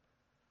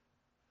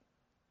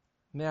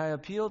 May I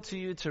appeal to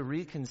you to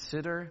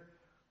reconsider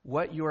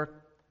what your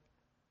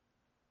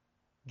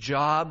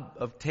job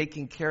of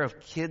taking care of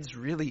kids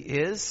really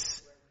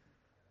is?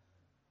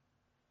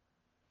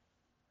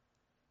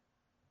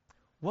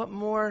 What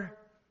more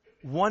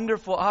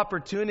wonderful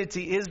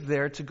opportunity is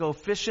there to go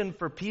fishing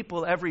for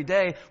people every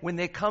day when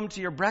they come to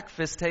your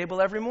breakfast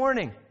table every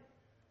morning?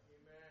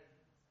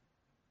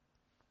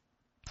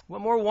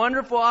 What more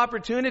wonderful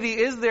opportunity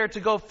is there to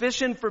go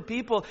fishing for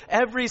people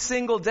every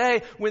single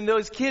day when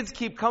those kids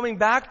keep coming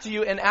back to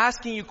you and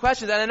asking you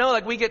questions? And I know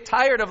we get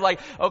tired of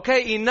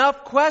okay,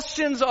 enough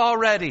questions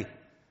already.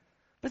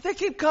 But they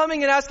keep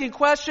coming and asking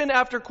question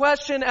after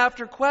question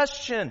after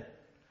question.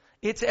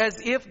 It's as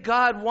if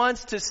God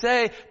wants to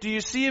say, do you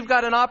see you've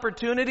got an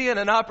opportunity and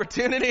an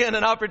opportunity and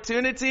an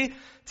opportunity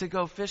to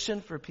go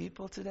fishing for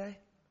people today?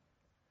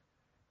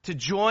 To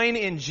join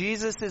in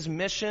Jesus'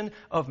 mission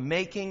of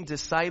making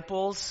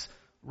disciples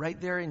right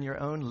there in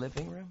your own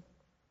living room?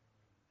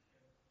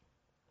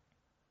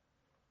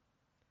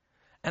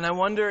 And I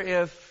wonder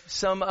if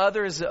some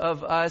others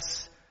of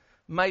us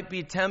might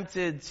be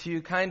tempted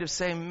to kind of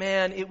say,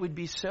 man, it would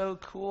be so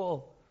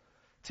cool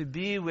to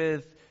be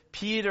with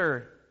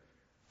Peter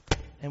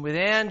and with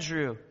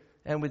Andrew,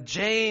 and with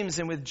James,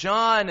 and with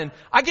John, and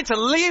I get to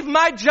leave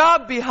my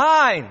job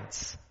behind.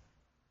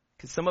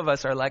 Because some of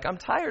us are like, I'm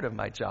tired of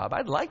my job.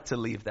 I'd like to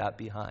leave that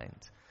behind.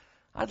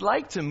 I'd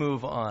like to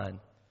move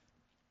on.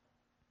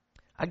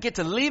 I get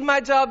to leave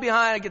my job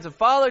behind. I get to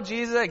follow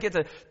Jesus. I get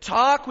to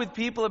talk with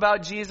people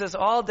about Jesus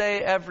all day,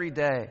 every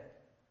day.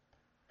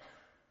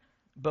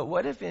 But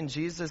what if in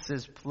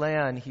Jesus'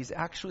 plan, He's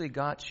actually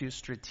got you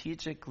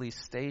strategically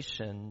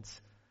stationed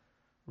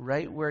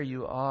right where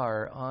you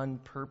are on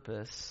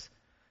purpose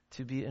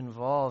to be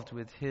involved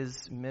with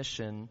His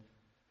mission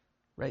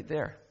right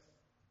there.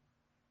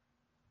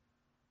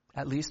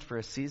 At least for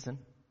a season.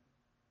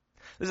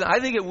 Listen, I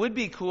think it would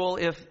be cool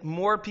if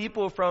more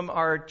people from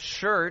our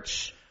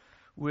church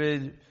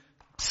would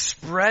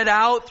spread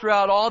out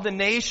throughout all the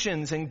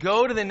nations and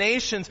go to the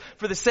nations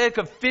for the sake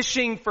of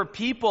fishing for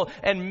people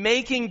and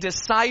making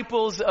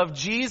disciples of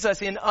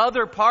Jesus in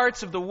other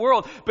parts of the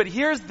world. But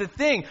here's the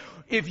thing.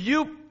 If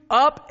you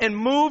up and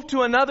move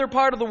to another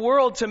part of the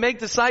world to make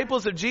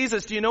disciples of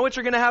Jesus, do you know what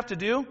you're going to have to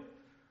do? You're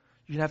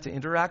going to have to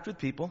interact with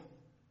people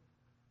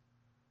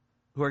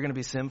who are going to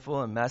be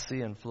sinful and messy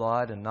and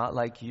flawed and not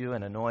like you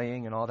and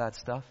annoying and all that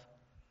stuff.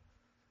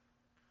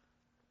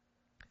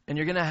 And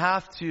you're going to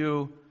have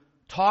to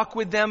talk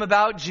with them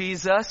about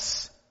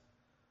Jesus.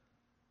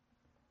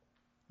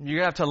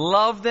 You're going to have to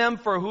love them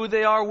for who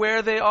they are,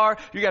 where they are.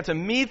 You're going to have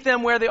to meet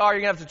them where they are.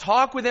 You're going to have to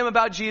talk with them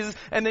about Jesus.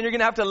 And then you're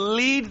going to have to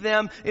lead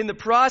them in the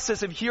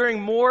process of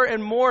hearing more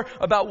and more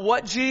about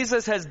what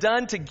Jesus has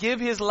done to give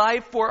His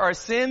life for our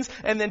sins,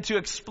 and then to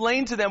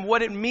explain to them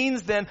what it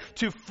means then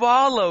to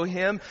follow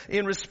Him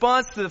in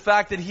response to the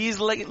fact that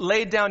He's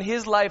laid down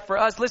His life for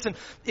us. Listen,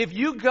 if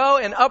you go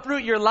and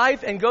uproot your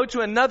life and go to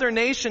another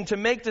nation to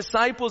make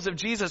disciples of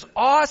Jesus,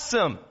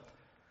 awesome.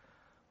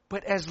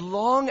 But as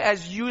long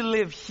as you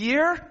live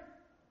here,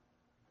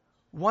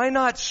 why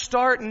not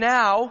start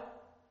now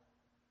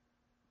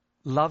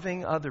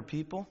loving other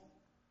people,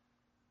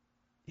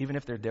 even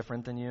if they're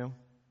different than you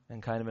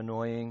and kind of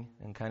annoying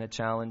and kind of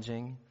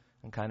challenging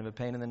and kind of a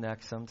pain in the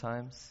neck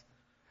sometimes?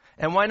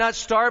 And why not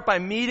start by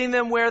meeting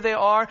them where they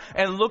are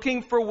and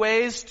looking for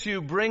ways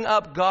to bring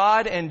up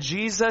God and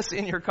Jesus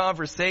in your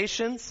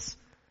conversations?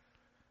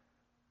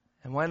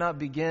 And why not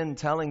begin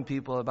telling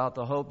people about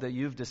the hope that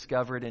you've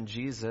discovered in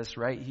Jesus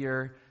right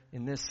here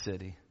in this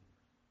city,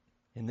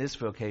 in this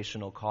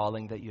vocational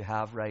calling that you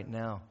have right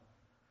now?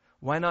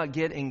 Why not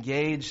get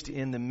engaged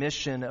in the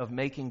mission of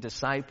making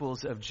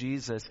disciples of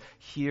Jesus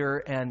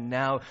here and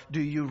now?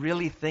 Do you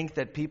really think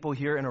that people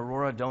here in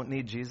Aurora don't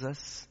need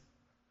Jesus?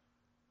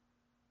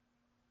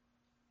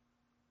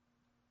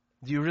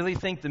 Do you really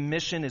think the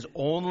mission is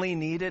only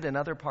needed in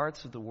other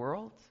parts of the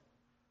world?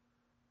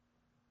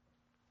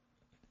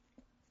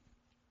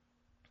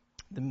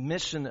 The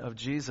mission of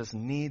Jesus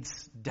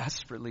needs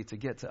desperately to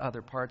get to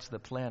other parts of the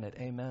planet.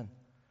 Amen.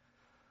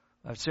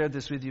 I've shared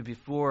this with you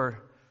before.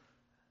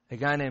 A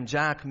guy named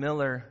Jack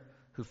Miller,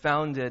 who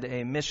founded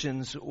a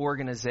missions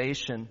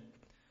organization,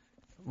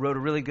 wrote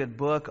a really good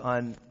book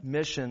on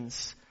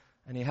missions.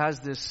 And he has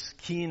this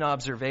keen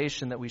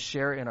observation that we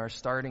share in our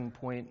starting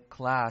point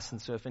class.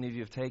 And so if any of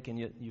you have taken,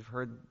 you've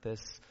heard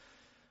this.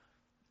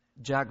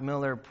 Jack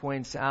Miller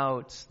points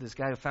out, this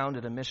guy who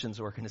founded a missions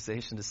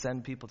organization to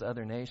send people to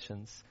other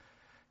nations.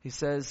 He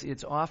says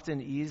it's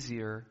often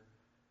easier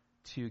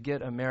to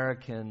get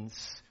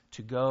Americans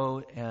to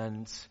go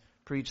and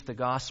preach the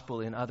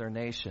gospel in other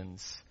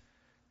nations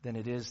than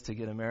it is to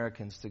get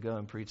Americans to go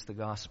and preach the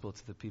gospel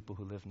to the people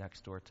who live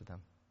next door to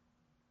them.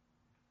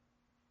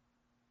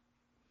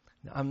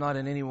 Now, I'm not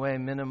in any way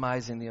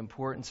minimizing the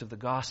importance of the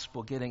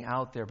gospel getting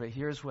out there, but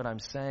here's what I'm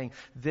saying.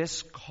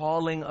 This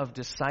calling of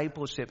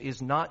discipleship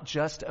is not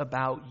just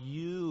about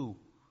you.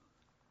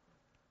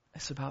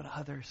 It's about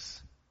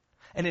others.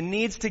 And it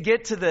needs to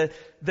get to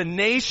the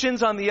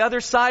nations on the other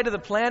side of the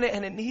planet,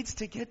 and it needs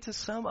to get to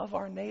some of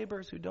our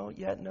neighbors who don't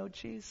yet know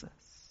Jesus.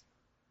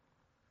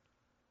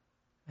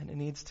 And it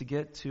needs to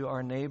get to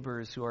our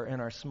neighbors who are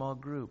in our small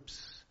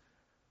groups,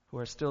 who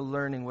are still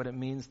learning what it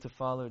means to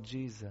follow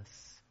Jesus.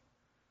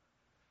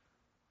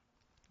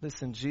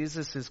 Listen,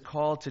 Jesus'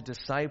 call to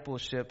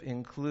discipleship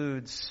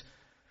includes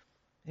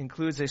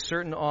a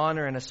certain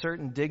honor and a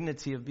certain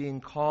dignity of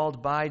being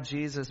called by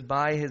Jesus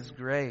by His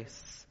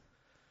grace.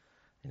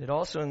 And it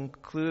also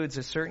includes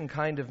a certain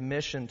kind of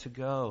mission to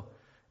go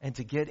and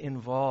to get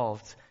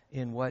involved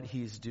in what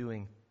He's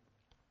doing.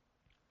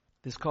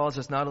 This calls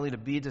us not only to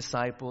be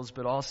disciples,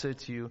 but also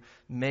to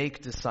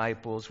make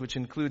disciples, which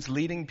includes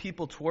leading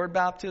people toward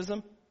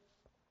baptism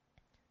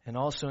and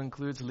also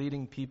includes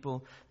leading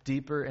people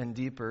deeper and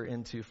deeper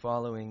into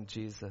following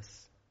Jesus.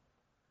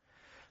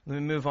 Let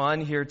me move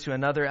on here to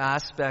another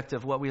aspect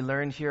of what we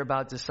learned here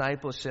about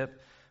discipleship.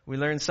 We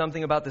learned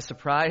something about the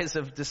surprise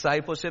of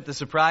discipleship, the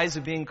surprise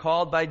of being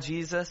called by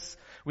Jesus.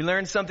 We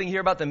learned something here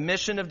about the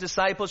mission of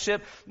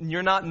discipleship.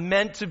 You're not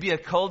meant to be a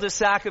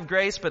cul-de-sac of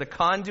grace, but a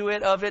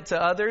conduit of it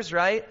to others,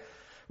 right?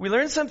 We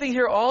learned something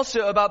here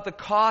also about the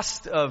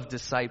cost of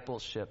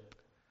discipleship.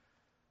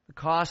 The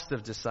cost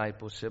of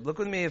discipleship. Look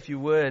with me, if you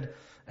would,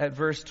 at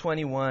verse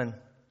 21.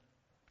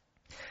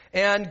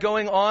 And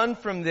going on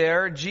from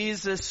there,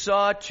 Jesus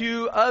saw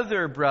two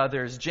other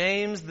brothers,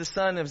 James the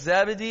son of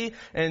Zebedee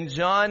and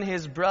John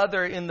his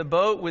brother, in the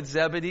boat with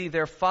Zebedee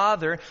their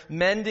father,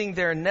 mending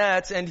their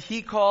nets, and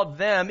He called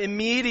them.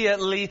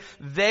 Immediately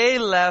they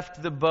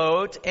left the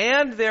boat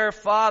and their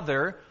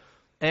father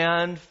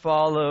and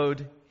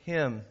followed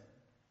Him.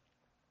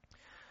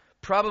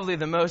 Probably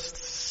the most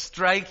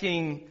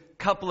striking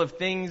couple of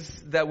things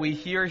that we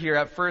hear here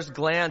at first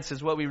glance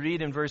is what we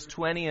read in verse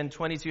 20 and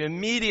 22.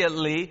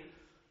 Immediately,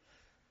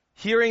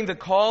 hearing the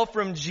call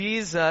from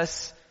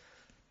Jesus,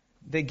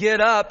 they get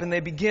up and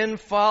they begin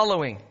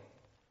following.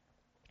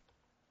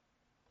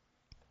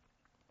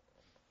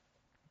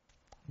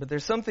 But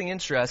there's something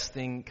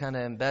interesting kind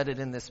of embedded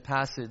in this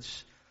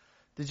passage.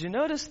 Did you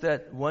notice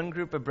that one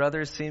group of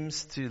brothers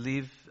seems to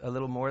leave a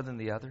little more than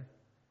the other?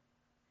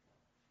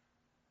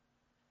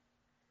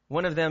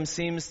 One of them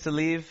seems to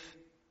leave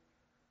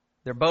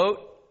their boat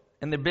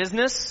and their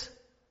business.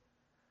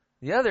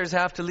 The others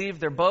have to leave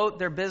their boat,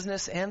 their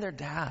business, and their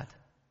dad.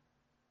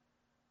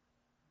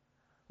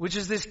 Which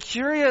is this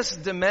curious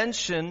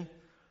dimension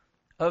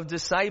of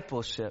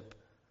discipleship.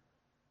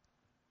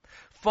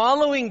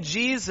 Following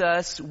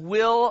Jesus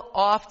will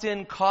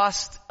often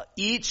cost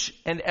each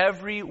and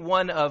every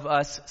one of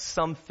us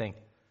something.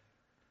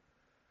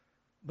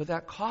 But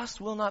that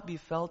cost will not be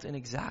felt in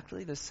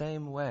exactly the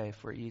same way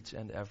for each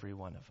and every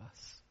one of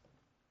us.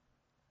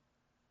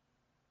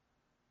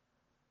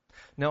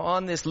 Now,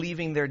 on this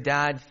leaving their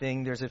dad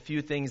thing, there's a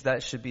few things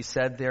that should be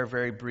said there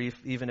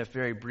even if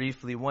very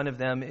briefly. One of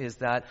them is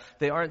that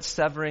they aren't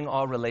severing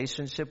all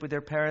relationship with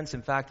their parents.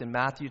 In fact, in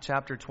Matthew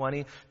chapter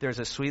 20, there's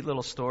a sweet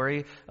little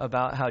story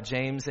about how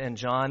James and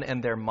John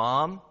and their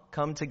mom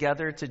come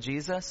together to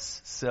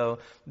Jesus. So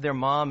their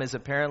mom is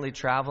apparently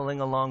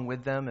traveling along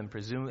with them,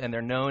 and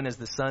they're known as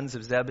the sons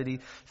of Zebedee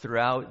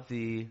throughout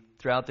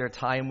their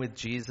time with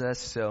Jesus.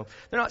 So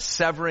they're not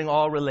severing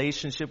all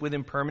relationship with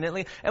him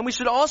permanently. And we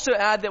should also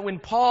add that when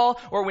Paul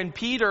or when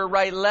Peter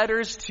write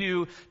letters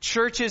to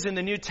churches in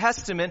the New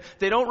Testament,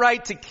 they don't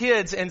write to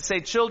kids and say,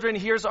 children,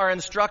 here's our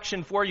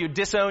instruction for you,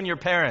 disown your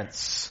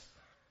parents.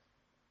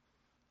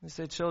 They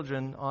say,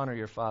 children, honor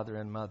your father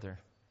and mother.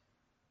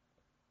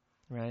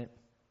 Right?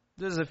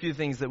 There's a few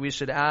things that we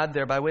should add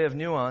there by way of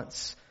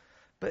nuance.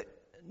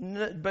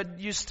 But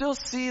you still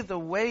see the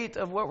weight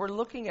of what we're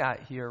looking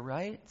at here,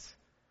 right?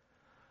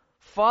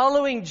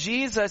 Following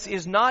Jesus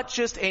is not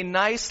just a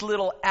nice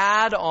little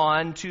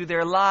add-on to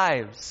their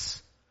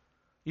lives.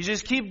 You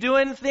just keep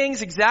doing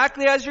things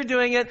exactly as you're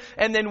doing it,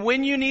 and then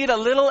when you need a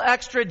little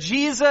extra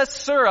Jesus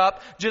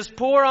syrup, just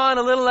pour on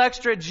a little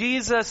extra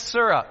Jesus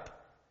syrup.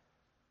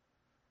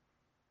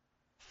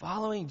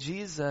 Following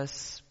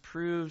Jesus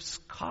proves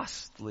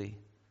costly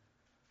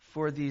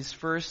for these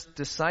first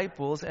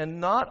disciples, and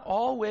not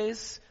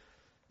always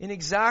in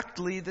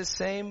exactly the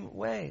same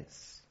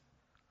ways.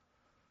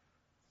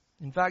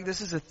 In fact,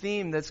 this is a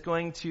theme that's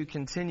going to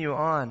continue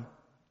on.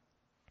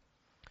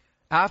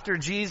 After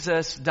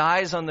Jesus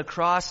dies on the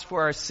cross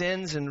for our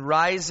sins and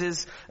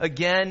rises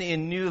again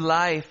in new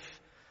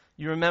life,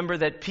 you remember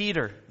that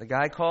Peter, the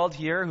guy called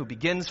here who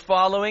begins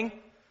following,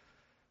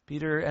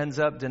 Peter ends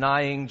up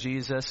denying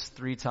Jesus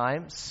 3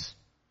 times.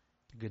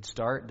 A good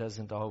start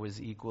doesn't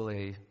always equal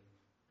a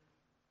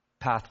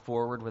path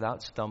forward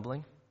without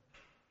stumbling.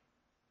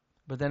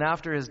 But then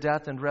after his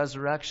death and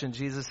resurrection,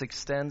 Jesus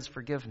extends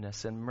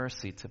forgiveness and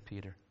mercy to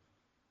Peter.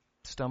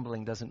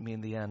 Stumbling doesn't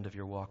mean the end of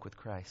your walk with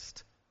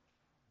Christ.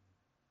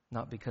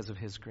 Not because of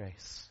his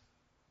grace.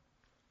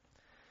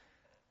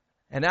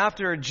 And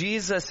after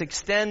Jesus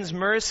extends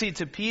mercy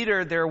to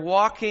Peter, they're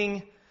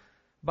walking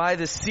by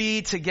the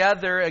sea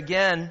together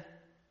again.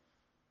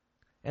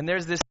 And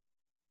there's this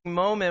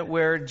moment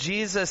where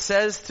Jesus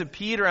says to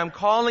Peter, I'm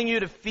calling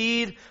you to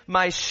feed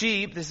my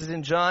sheep. This is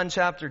in John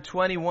chapter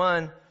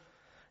 21.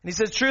 And he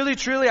says, truly,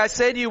 truly, I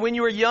say to you, when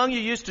you were young, you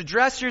used to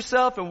dress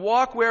yourself and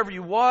walk wherever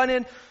you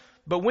wanted.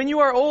 But when you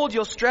are old,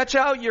 you'll stretch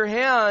out your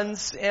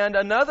hands and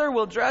another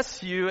will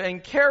dress you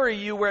and carry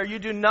you where you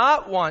do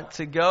not want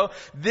to go.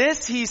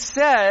 This he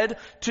said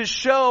to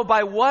show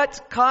by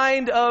what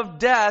kind of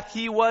death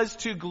he was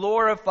to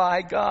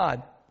glorify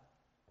God.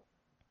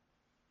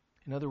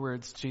 In other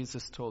words,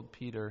 Jesus told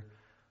Peter,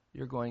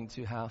 you're going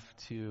to have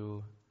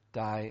to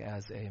die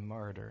as a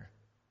martyr.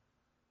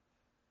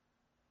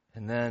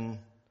 And then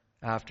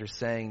after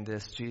saying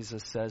this,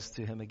 Jesus says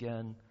to him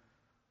again,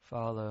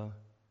 follow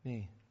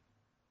me.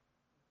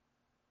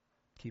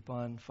 Keep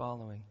on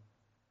following.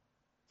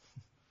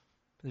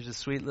 There's a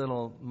sweet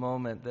little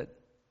moment that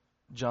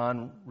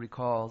John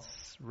recalls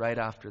right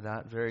after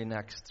that, very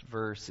next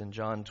verse in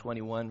John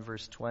 21,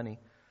 verse 20.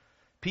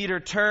 Peter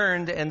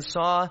turned and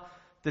saw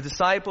the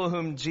disciple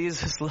whom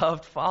Jesus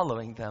loved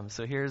following them.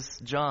 So here's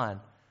John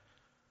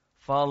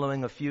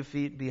following a few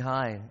feet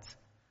behind.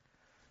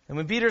 And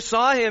when Peter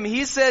saw him,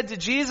 he said to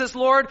Jesus,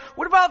 Lord,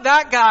 what about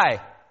that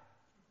guy?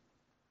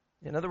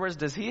 In other words,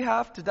 does he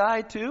have to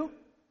die too?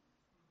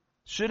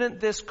 Shouldn't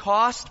this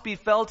cost be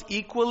felt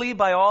equally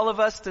by all of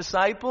us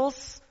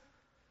disciples?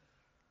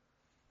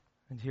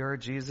 And here are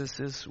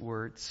Jesus'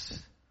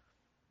 words.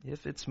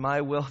 If it's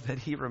my will that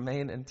he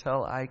remain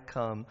until I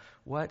come,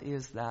 what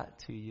is that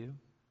to you?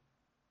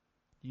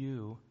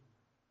 You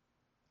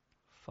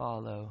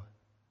follow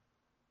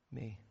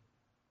me.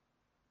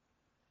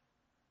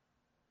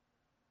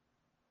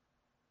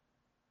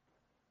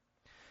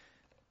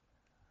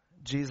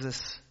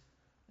 Jesus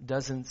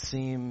doesn't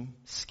seem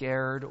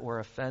scared or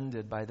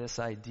offended by this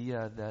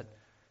idea that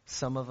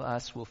some of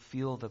us will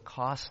feel the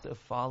cost of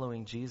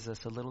following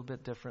Jesus a little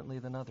bit differently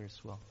than others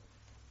will.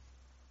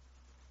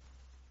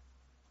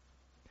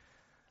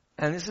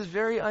 And this is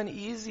very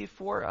uneasy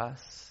for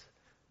us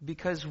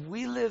because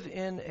we live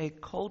in a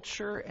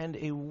culture and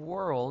a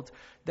world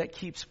that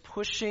keeps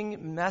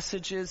pushing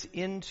messages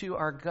into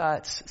our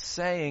guts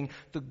saying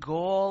the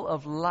goal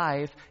of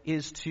life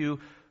is to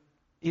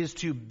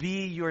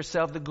be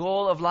yourself. The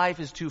goal of life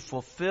is to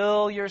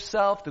fulfill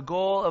yourself. The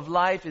goal of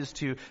life is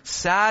to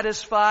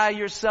satisfy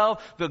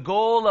yourself. The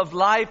goal of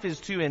life is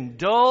to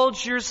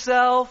indulge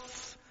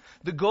yourself.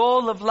 The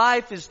goal of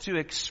life is to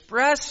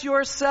express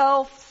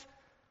yourself.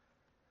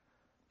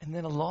 And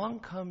then along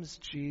comes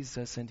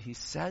Jesus and he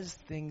says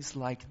things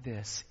like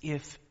this.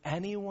 If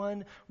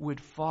anyone would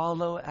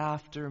follow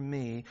after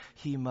me,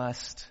 he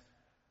must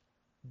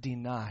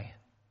deny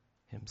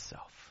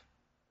himself.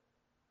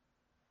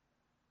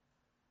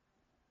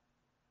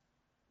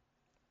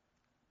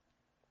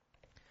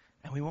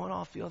 And we won't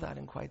all feel that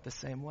in quite the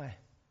same way.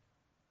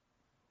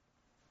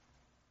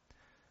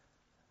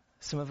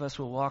 Some of us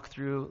will walk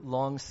through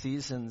long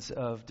seasons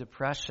of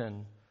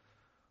depression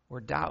or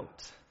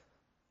doubt.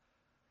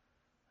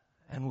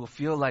 And we'll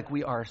feel like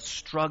we are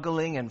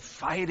struggling and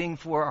fighting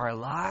for our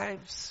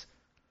lives.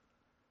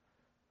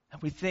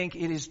 And we think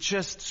it is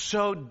just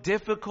so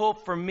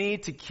difficult for me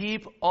to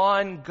keep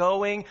on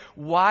going.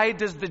 Why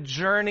does the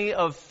journey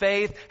of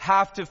faith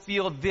have to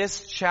feel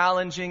this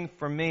challenging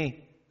for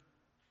me?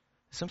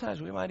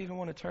 Sometimes we might even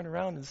want to turn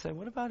around and say,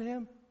 what about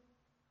him?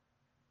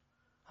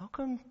 How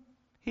come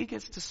he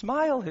gets to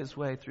smile his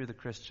way through the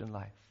Christian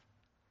life?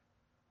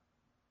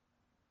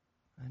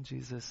 And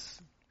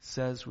Jesus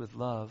says with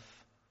love,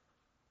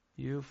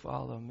 you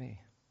follow me.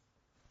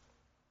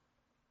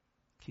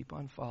 Keep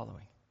on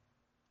following.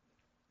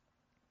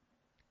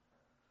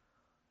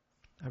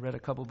 I read a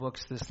couple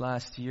books this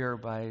last year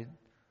by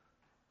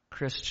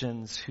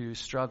Christians who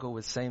struggle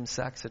with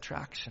same-sex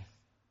attraction.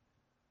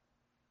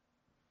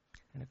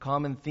 And a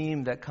common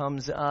theme that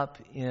comes up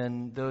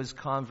in those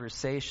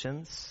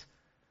conversations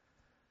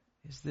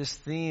is this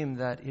theme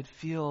that it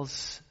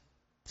feels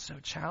so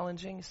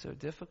challenging, so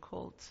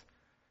difficult,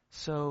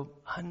 so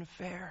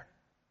unfair.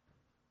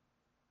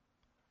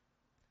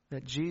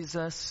 That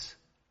Jesus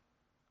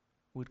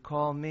would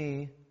call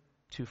me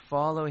to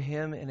follow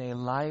him in a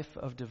life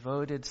of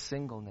devoted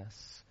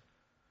singleness.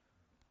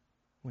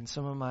 When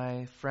some of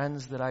my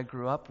friends that I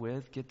grew up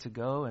with get to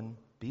go and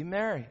be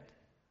married.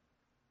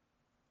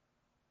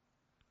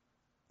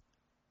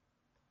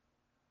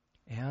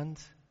 And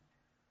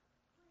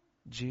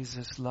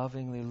Jesus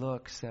lovingly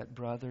looks at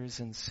brothers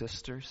and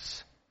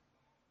sisters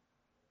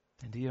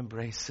and he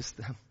embraces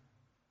them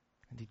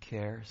and he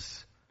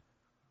cares.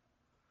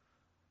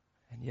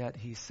 And yet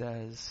he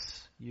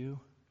says,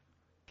 you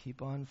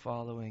keep on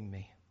following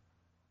me.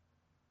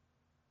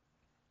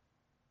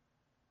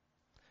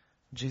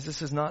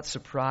 Jesus is not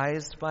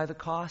surprised by the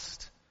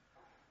cost.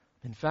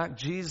 In fact,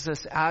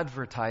 Jesus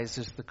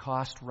advertises the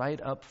cost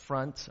right up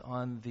front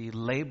on the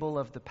label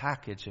of the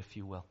package, if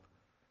you will.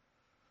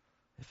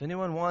 If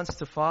anyone wants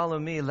to follow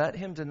me, let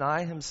him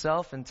deny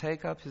himself and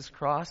take up his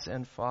cross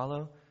and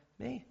follow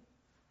me.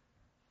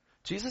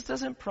 Jesus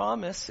doesn't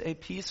promise a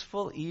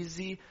peaceful,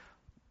 easy,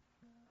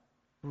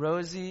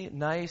 rosy,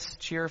 nice,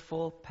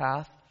 cheerful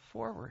path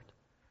forward.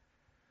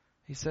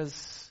 He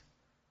says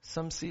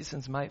some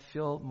seasons might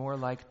feel more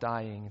like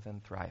dying than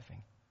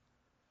thriving.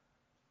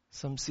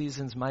 Some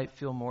seasons might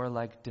feel more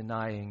like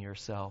denying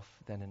yourself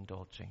than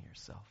indulging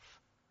yourself.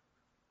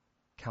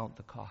 Count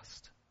the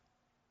cost.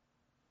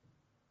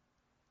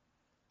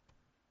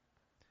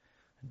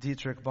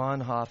 Dietrich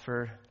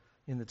Bonhoeffer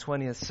in the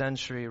 20th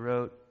century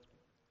wrote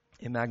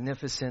a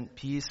magnificent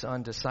piece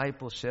on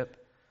discipleship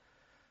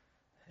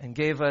and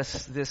gave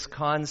us this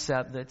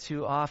concept that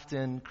too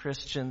often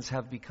Christians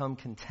have become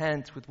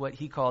content with what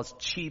he calls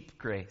cheap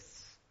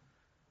grace.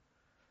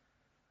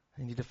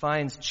 And he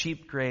defines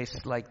cheap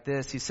grace like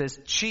this. He says,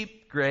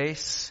 cheap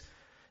grace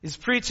is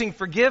preaching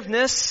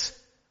forgiveness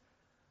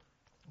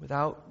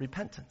without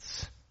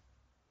repentance.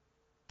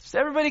 So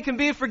everybody can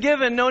be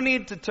forgiven, no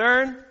need to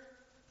turn.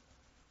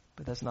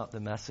 But that's not the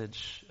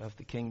message of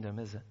the kingdom,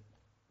 is it?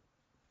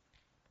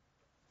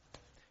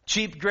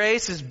 Cheap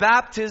grace is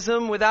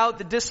baptism without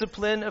the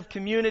discipline of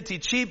community.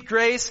 Cheap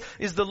grace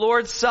is the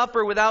Lord's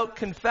Supper without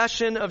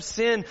confession of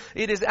sin.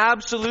 It is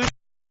absolute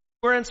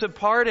assurance of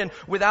pardon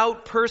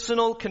without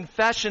personal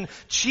confession.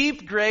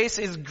 Cheap grace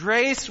is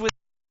grace without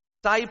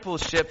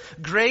discipleship.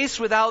 Grace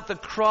without the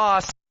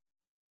cross.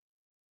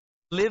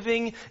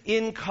 Living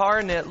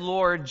incarnate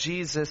Lord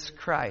Jesus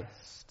Christ.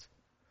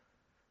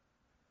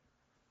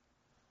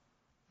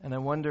 And I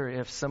wonder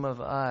if some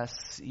of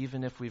us,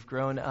 even if we've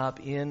grown up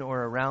in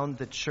or around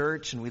the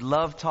church and we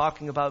love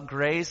talking about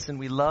grace and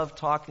we love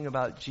talking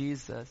about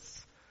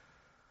Jesus,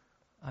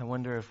 I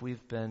wonder if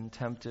we've been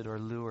tempted or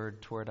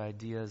lured toward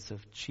ideas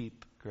of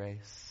cheap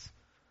grace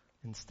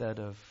instead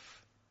of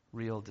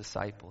real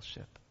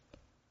discipleship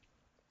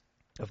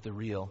of the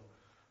real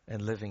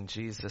and living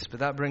Jesus. But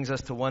that brings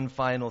us to one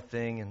final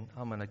thing, and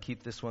I'm going to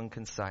keep this one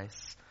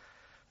concise.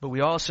 But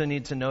we also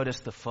need to notice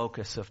the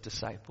focus of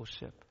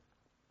discipleship.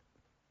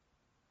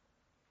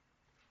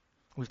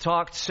 We've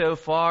talked so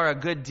far a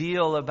good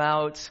deal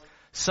about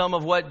some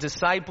of what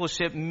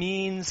discipleship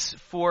means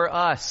for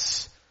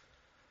us.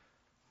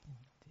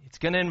 It's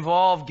going to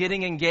involve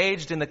getting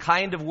engaged in the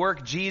kind of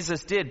work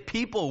Jesus did,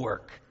 people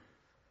work,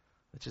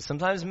 which is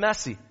sometimes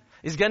messy.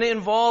 It's going to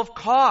involve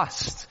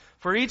cost.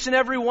 For each and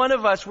every one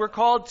of us, we're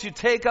called to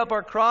take up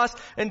our cross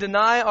and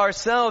deny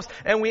ourselves.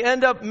 And we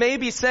end up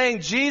maybe saying,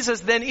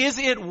 Jesus, then is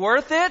it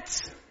worth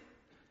it?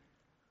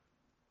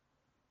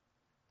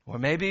 Or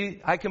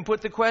maybe I can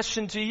put the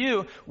question to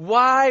you,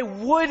 why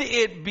would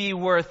it be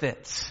worth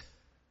it?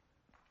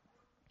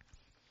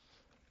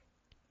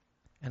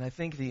 And I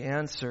think the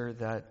answer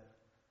that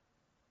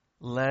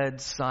led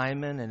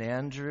Simon and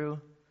Andrew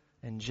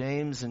and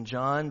James and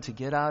John to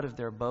get out of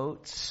their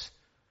boats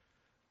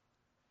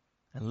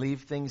and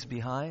leave things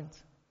behind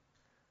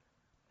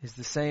is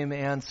the same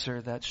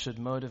answer that should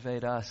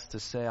motivate us to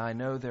say, I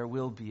know there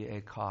will be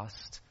a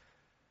cost,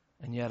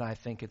 and yet I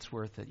think it's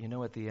worth it. You know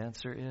what the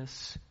answer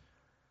is?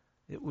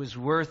 It was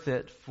worth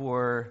it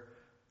for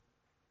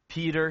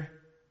Peter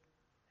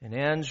and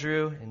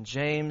Andrew and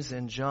James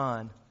and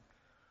John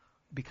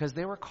because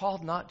they were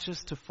called not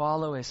just to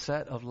follow a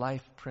set of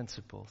life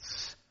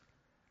principles.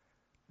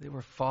 They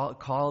were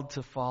called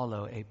to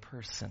follow a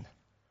person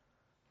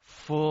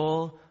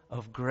full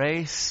of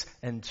grace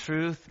and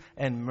truth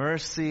and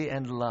mercy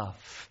and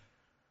love.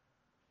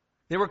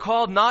 They were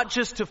called not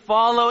just to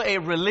follow a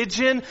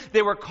religion,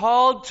 they were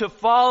called to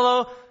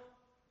follow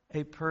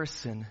a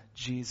person,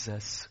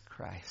 Jesus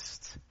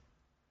Christ.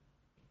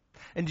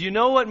 And do you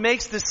know what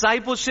makes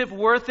discipleship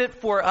worth it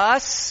for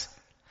us?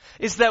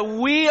 Is that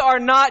we are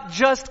not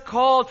just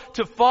called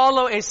to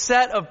follow a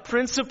set of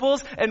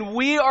principles, and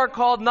we are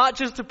called not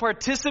just to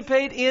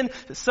participate in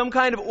some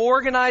kind of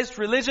organized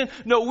religion.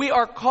 No, we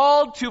are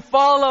called to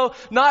follow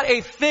not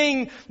a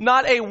thing,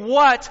 not a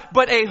what,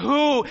 but a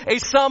who, a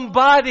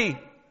somebody.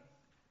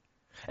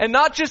 And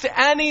not just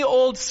any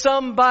old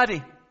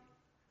somebody.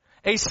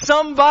 A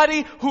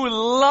somebody who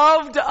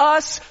loved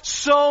us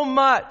so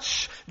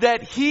much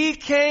that he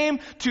came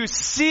to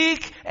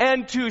seek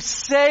and to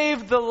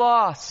save the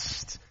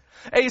lost.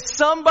 A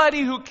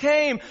somebody who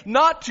came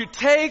not to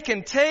take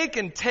and take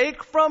and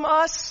take from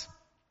us,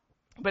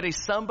 but a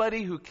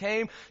somebody who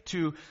came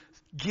to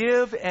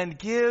give and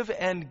give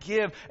and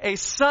give. A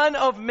Son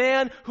of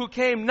Man who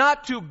came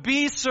not to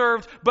be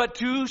served, but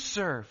to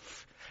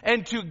serve.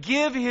 And to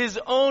give his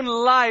own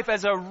life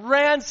as a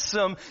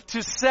ransom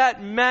to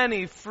set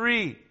many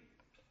free.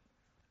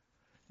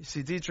 You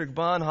see, Dietrich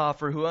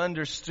Bonhoeffer, who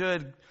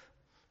understood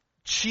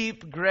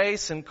cheap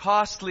grace and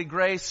costly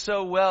grace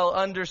so well,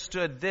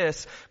 understood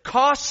this.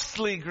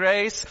 Costly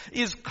grace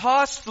is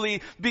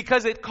costly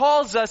because it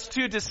calls us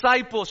to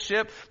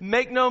discipleship.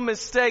 Make no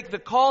mistake, the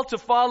call to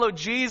follow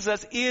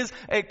Jesus is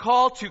a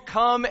call to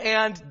come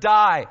and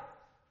die.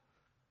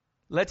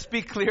 Let's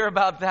be clear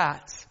about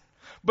that.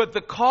 But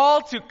the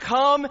call to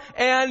come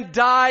and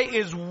die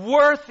is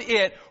worth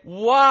it.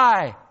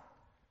 Why?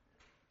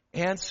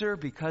 Answer,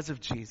 because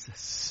of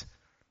Jesus.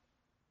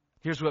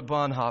 Here's what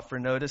Bonhoeffer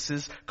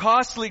notices.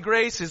 Costly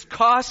grace is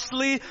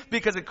costly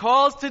because it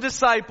calls to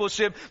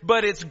discipleship,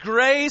 but it's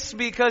grace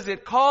because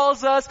it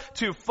calls us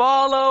to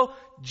follow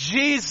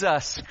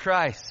Jesus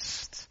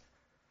Christ.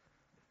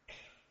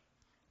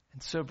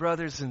 And so,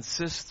 brothers and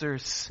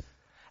sisters,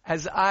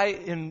 as I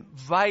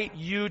invite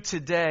you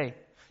today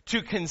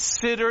to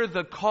consider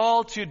the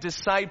call to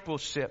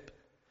discipleship,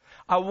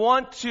 I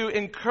want to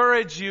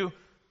encourage you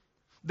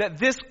that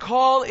this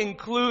call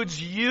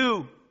includes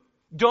you.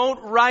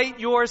 Don't write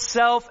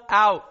yourself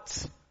out.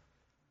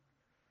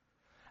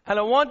 And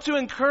I want to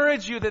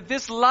encourage you that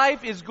this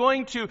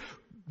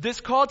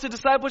call to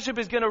discipleship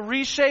is going to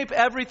reshape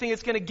everything.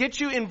 It's going to get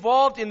you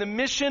involved in the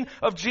mission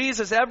of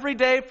Jesus every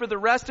day for the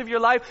rest of your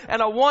life.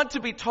 And I want to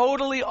be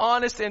totally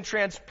honest and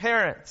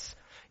transparent.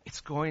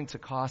 It's going to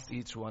cost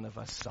each one of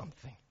us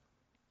something.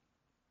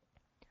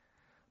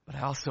 But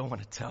I also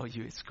want to tell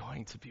you it's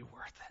going to be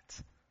worth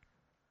it.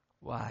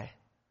 Why?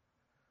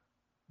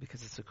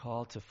 Because it's a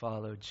call to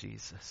follow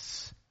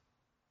Jesus.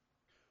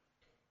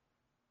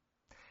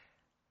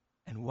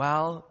 And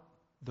while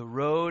the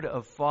road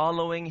of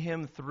following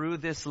him through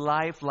this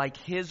life, like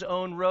his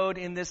own road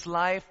in this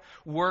life,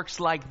 works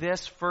like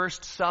this: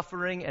 first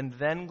suffering and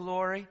then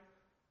glory,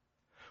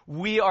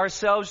 we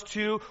ourselves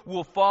too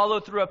will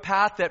follow through a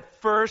path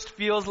that first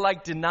feels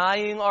like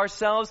denying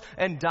ourselves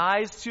and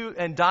dying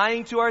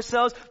to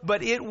ourselves,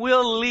 but it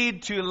will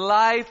lead to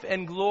life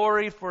and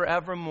glory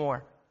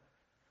forevermore,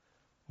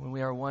 when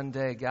we are one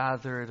day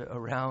gathered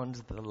around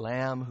the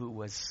Lamb who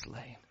was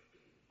slain,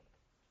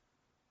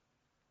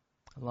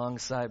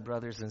 alongside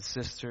brothers and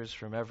sisters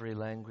from every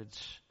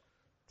language,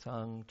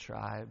 tongue,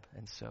 tribe,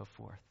 and so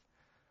forth,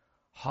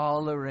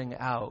 hollering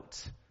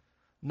out,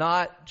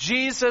 not,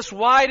 "Jesus,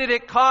 why did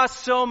it cost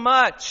so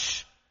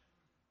much?"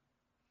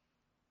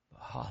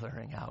 but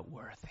hollering out,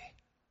 "Worthy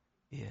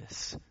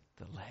is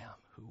the Lamb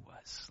who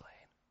was slain."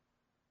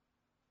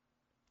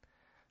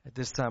 At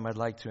this time, I'd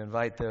like to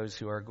invite those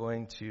who are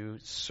going to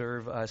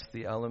serve us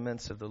the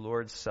elements of the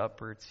Lord's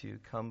Supper to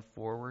come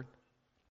forward.